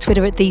Facebook or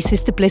Twitter at The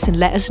Sister Bliss and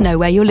let us know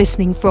where you're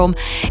listening from.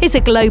 It's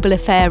a global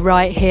affair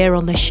right here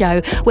on the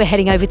show. We're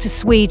heading over to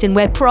Sweden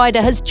where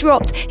Pryda has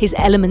dropped his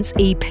Elements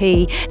EP.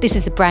 This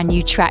is a brand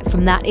new track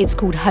from that. It's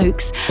called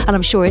Hoax, and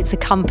I'm sure it's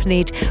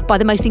accompanied by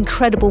the most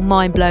incredible,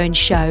 mind-blowing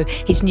show,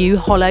 his new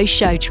Hollow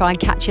show. Try and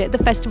catch it at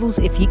the festivals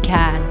if you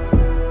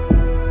can.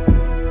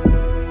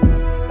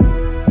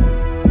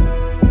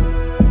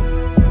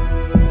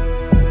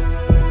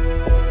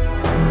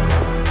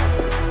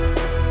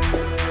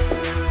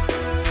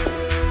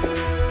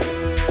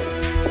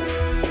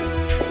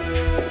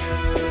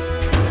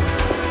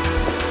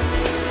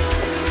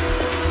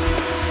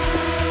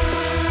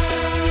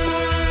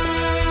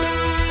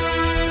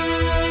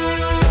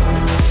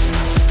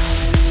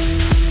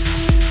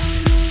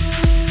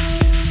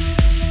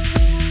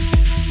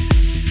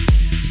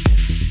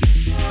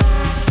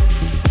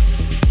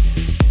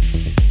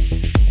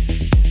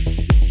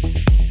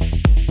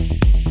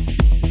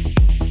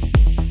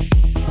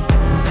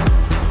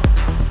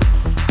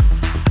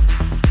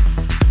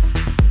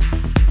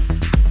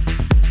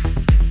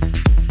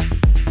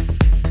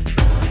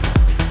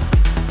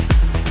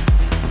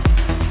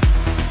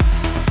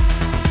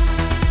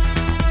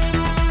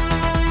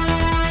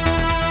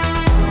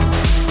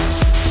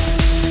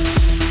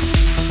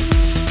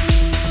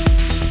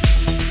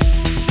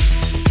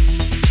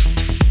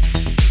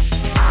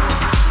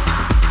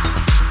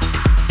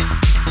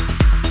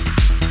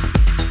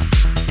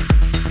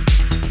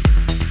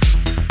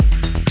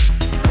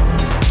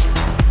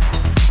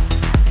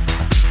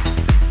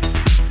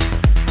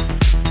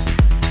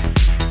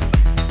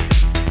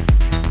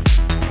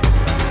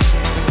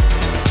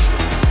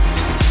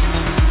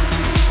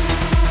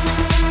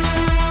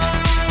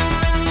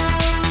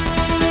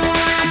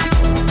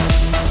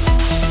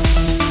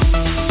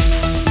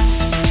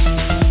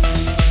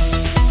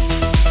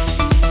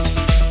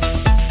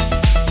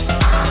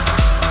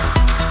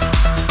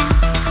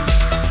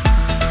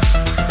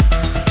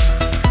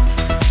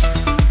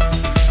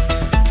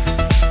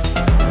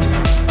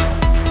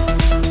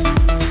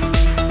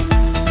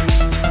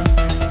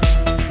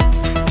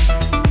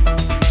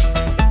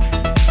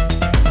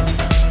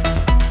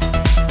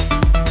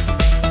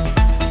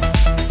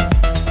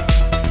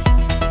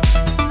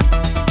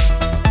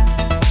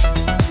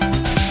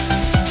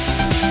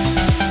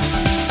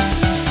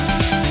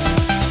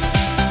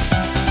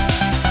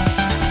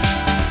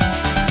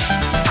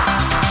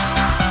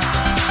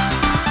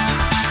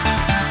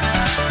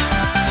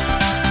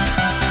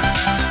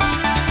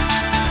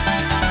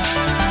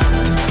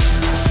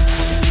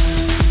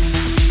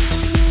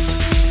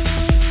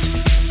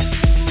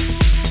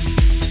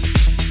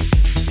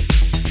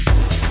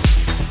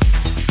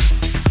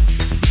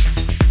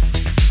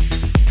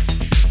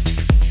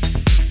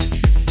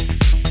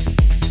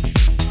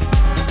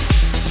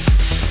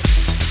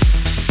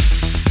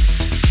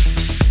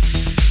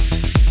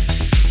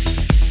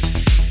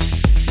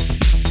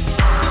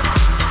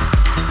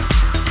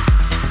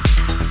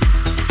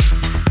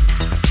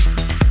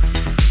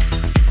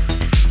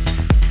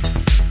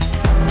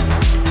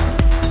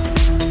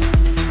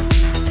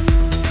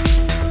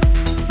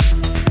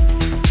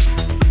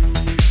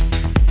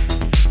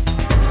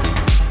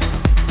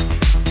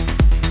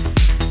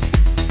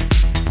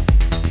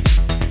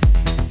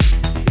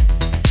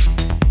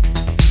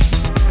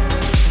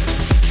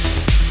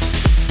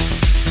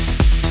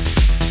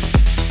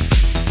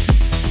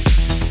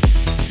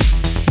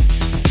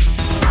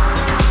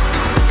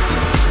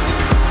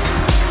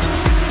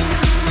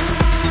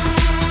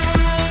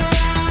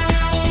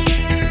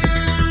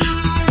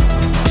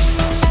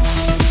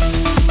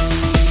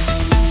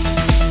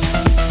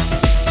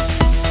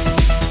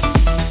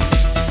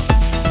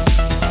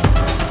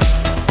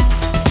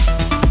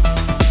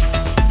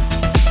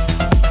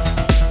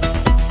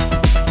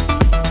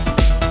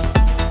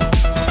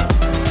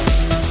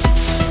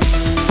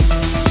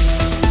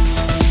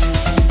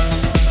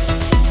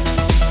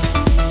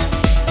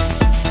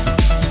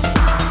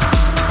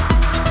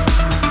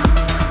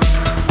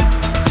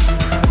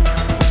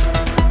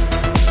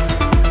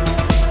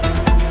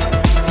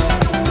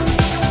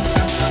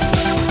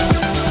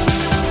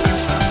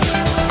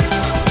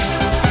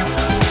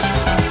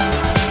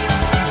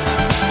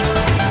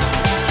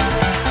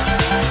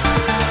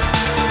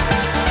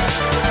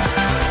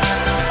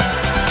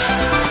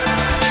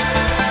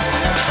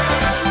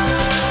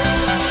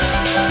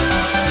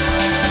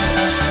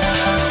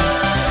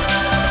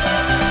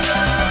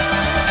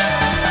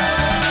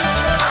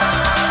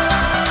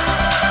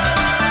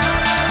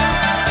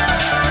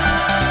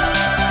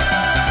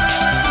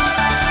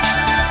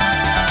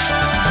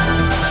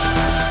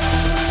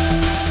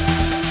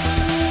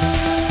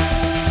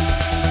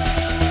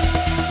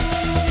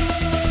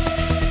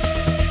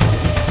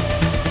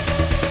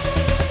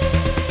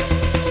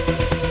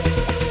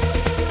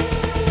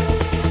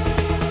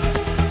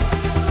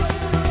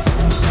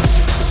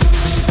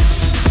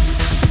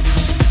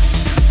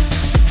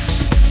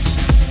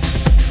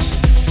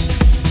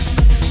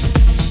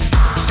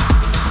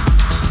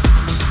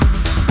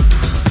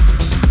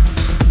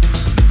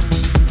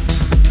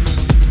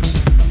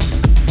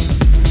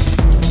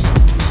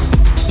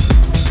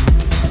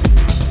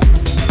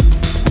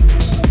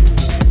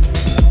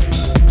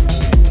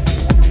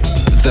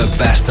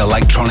 best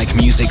electronic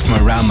music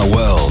from around the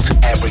world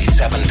every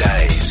 7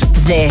 days.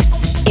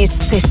 This is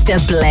Sister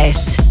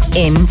Bliss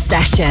in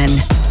session.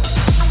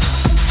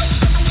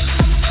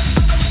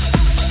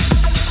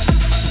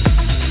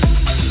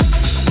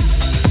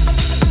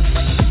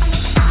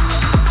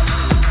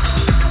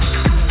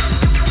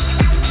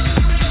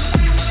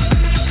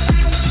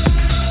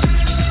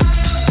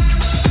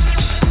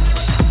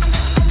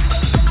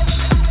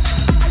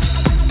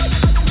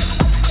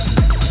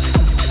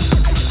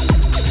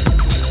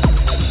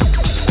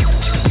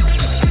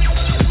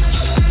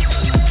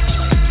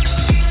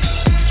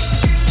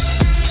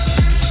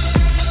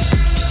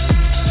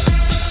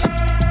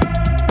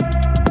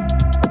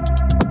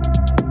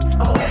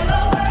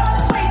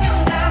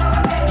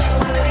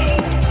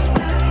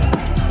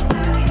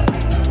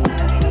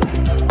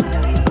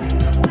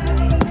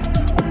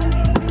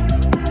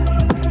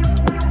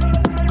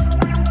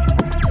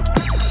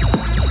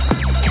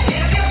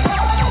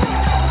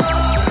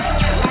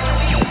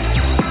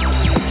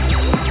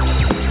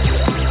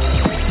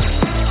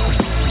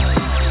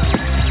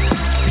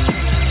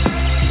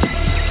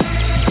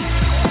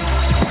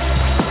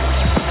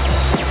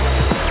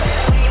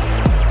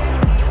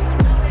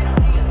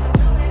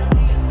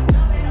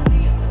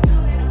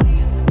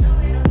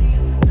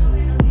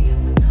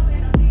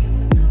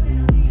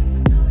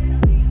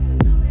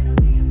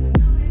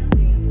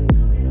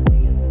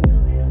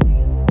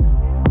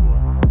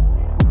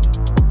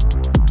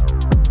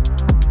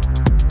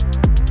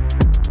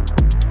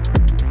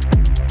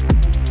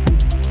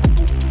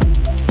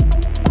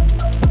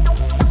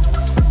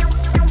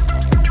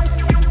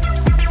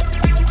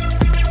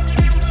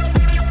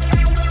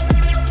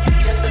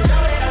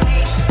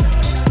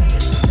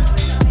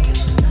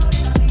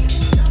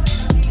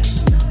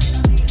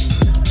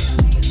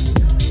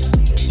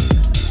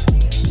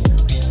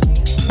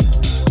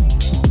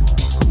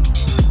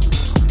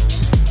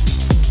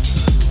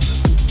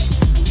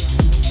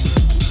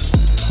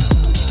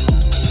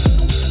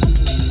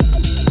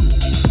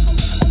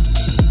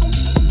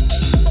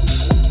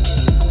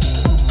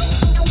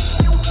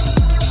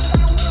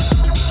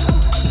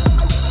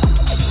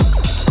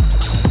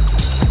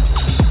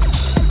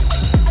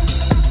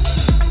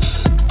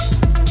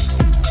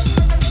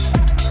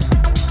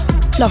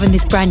 Loving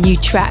this brand new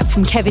track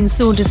from Kevin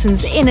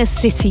Saunderson's Inner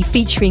City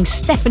featuring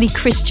Stephanie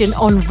Christian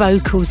on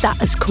vocals. That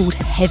is called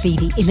Heavy,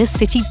 the Inner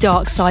City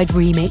Dark Side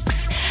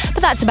remix.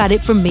 But that's about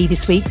it from me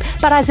this week.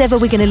 But as ever,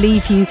 we're going to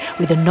leave you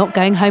with a Not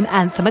Going Home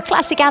anthem, a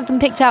classic anthem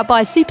picked out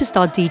by a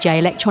superstar DJ,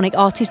 electronic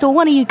artist, or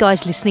one of you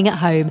guys listening at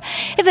home.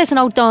 If there's an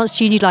old dance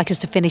tune you'd like us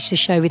to finish the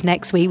show with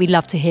next week, we'd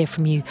love to hear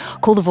from you.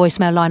 Call the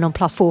voicemail line on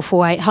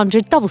 +44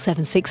 800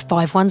 776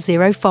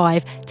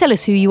 5105. Tell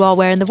us who you are,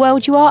 where in the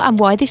world you are, and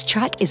why this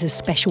track is a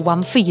special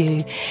one for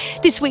you.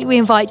 This week we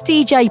invite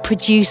DJ,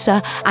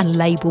 producer and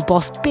label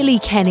boss Billy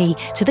Kenny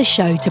to the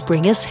show to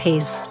bring us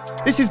his.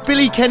 This is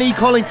Billy Kenny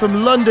calling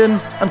from London.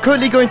 I'm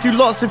currently going through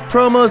lots of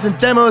promos and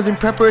demos in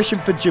preparation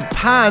for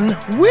Japan.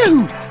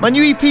 Woo! My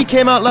new EP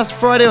came out last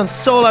Friday on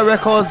Solar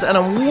Records and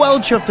I'm well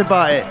chuffed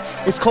about it.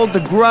 It's called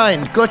The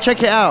Grind. Go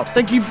check it out.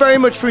 Thank you very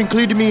much for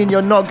including me in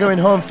your Not Going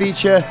Home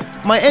feature.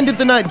 My end of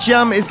the night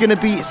jam is going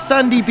to be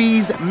Sandy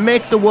B's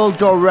Make the World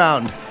Go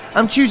Round.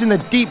 I'm choosing the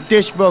deep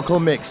dish vocal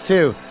mix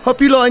too.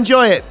 Hope you lot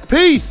enjoy it.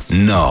 Peace!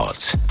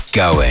 Not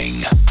Going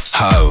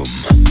Home.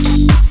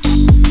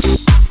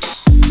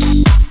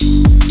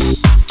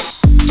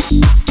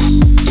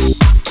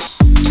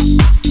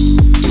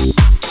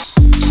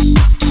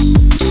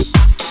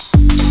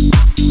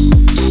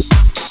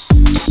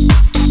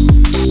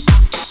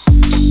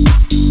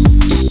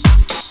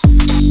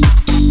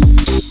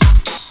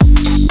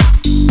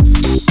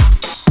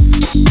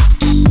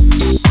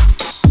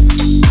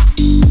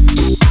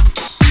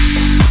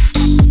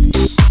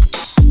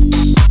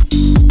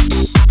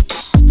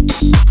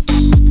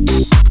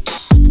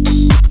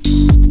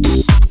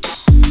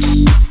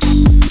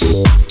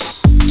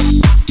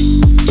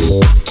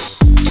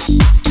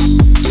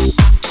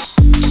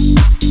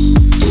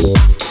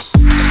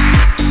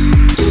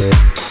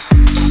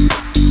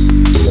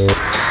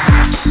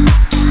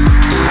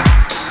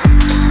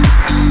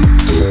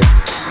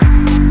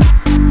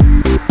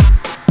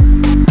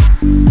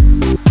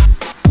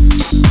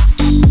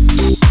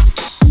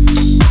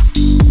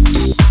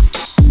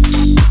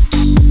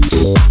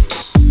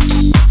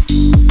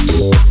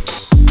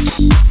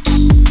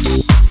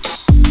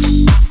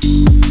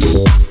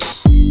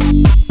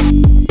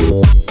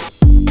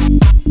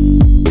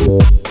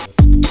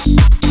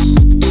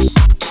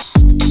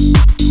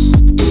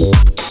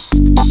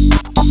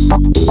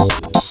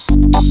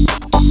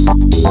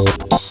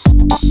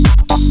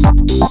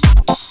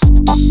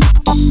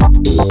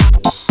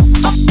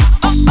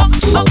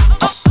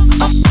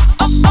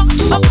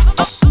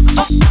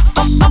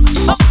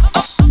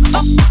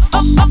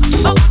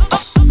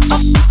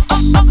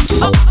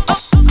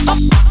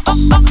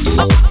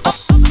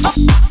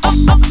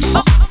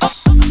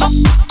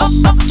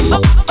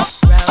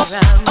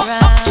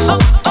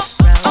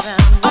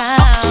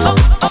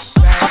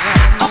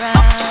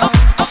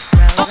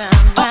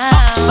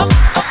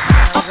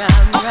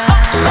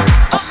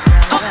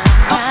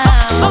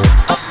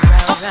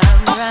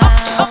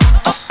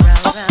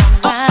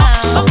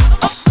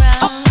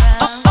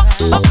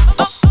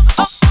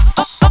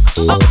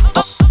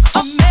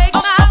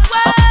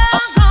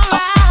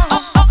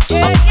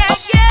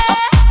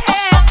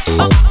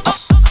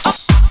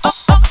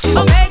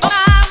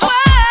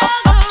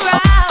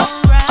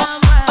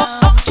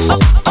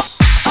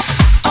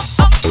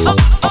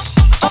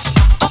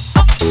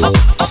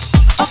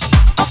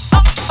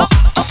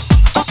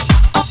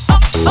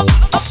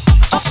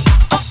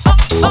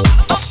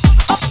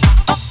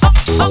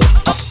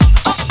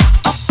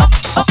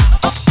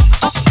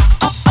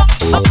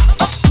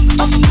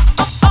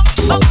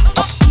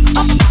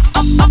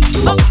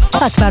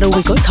 about all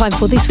we've got time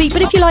for this week.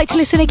 But if you like to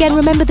listen again,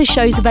 remember the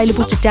show's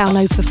available to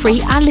download for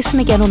free and listen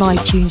again on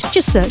iTunes.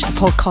 Just search the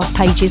podcast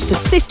pages for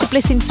Sister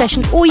Bliss in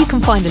Session, or you can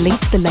find a link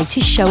to the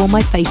latest show on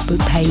my Facebook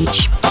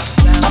page.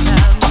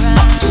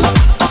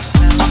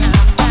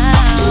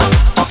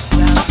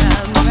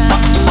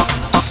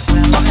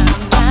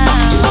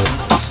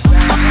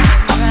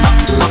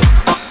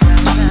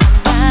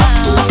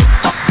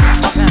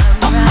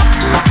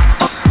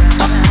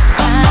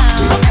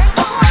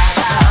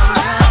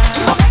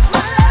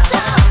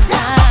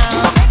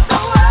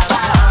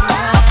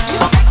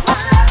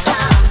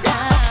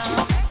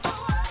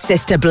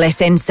 Sister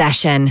Bliss in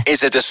Session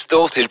is a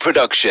Distorted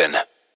production.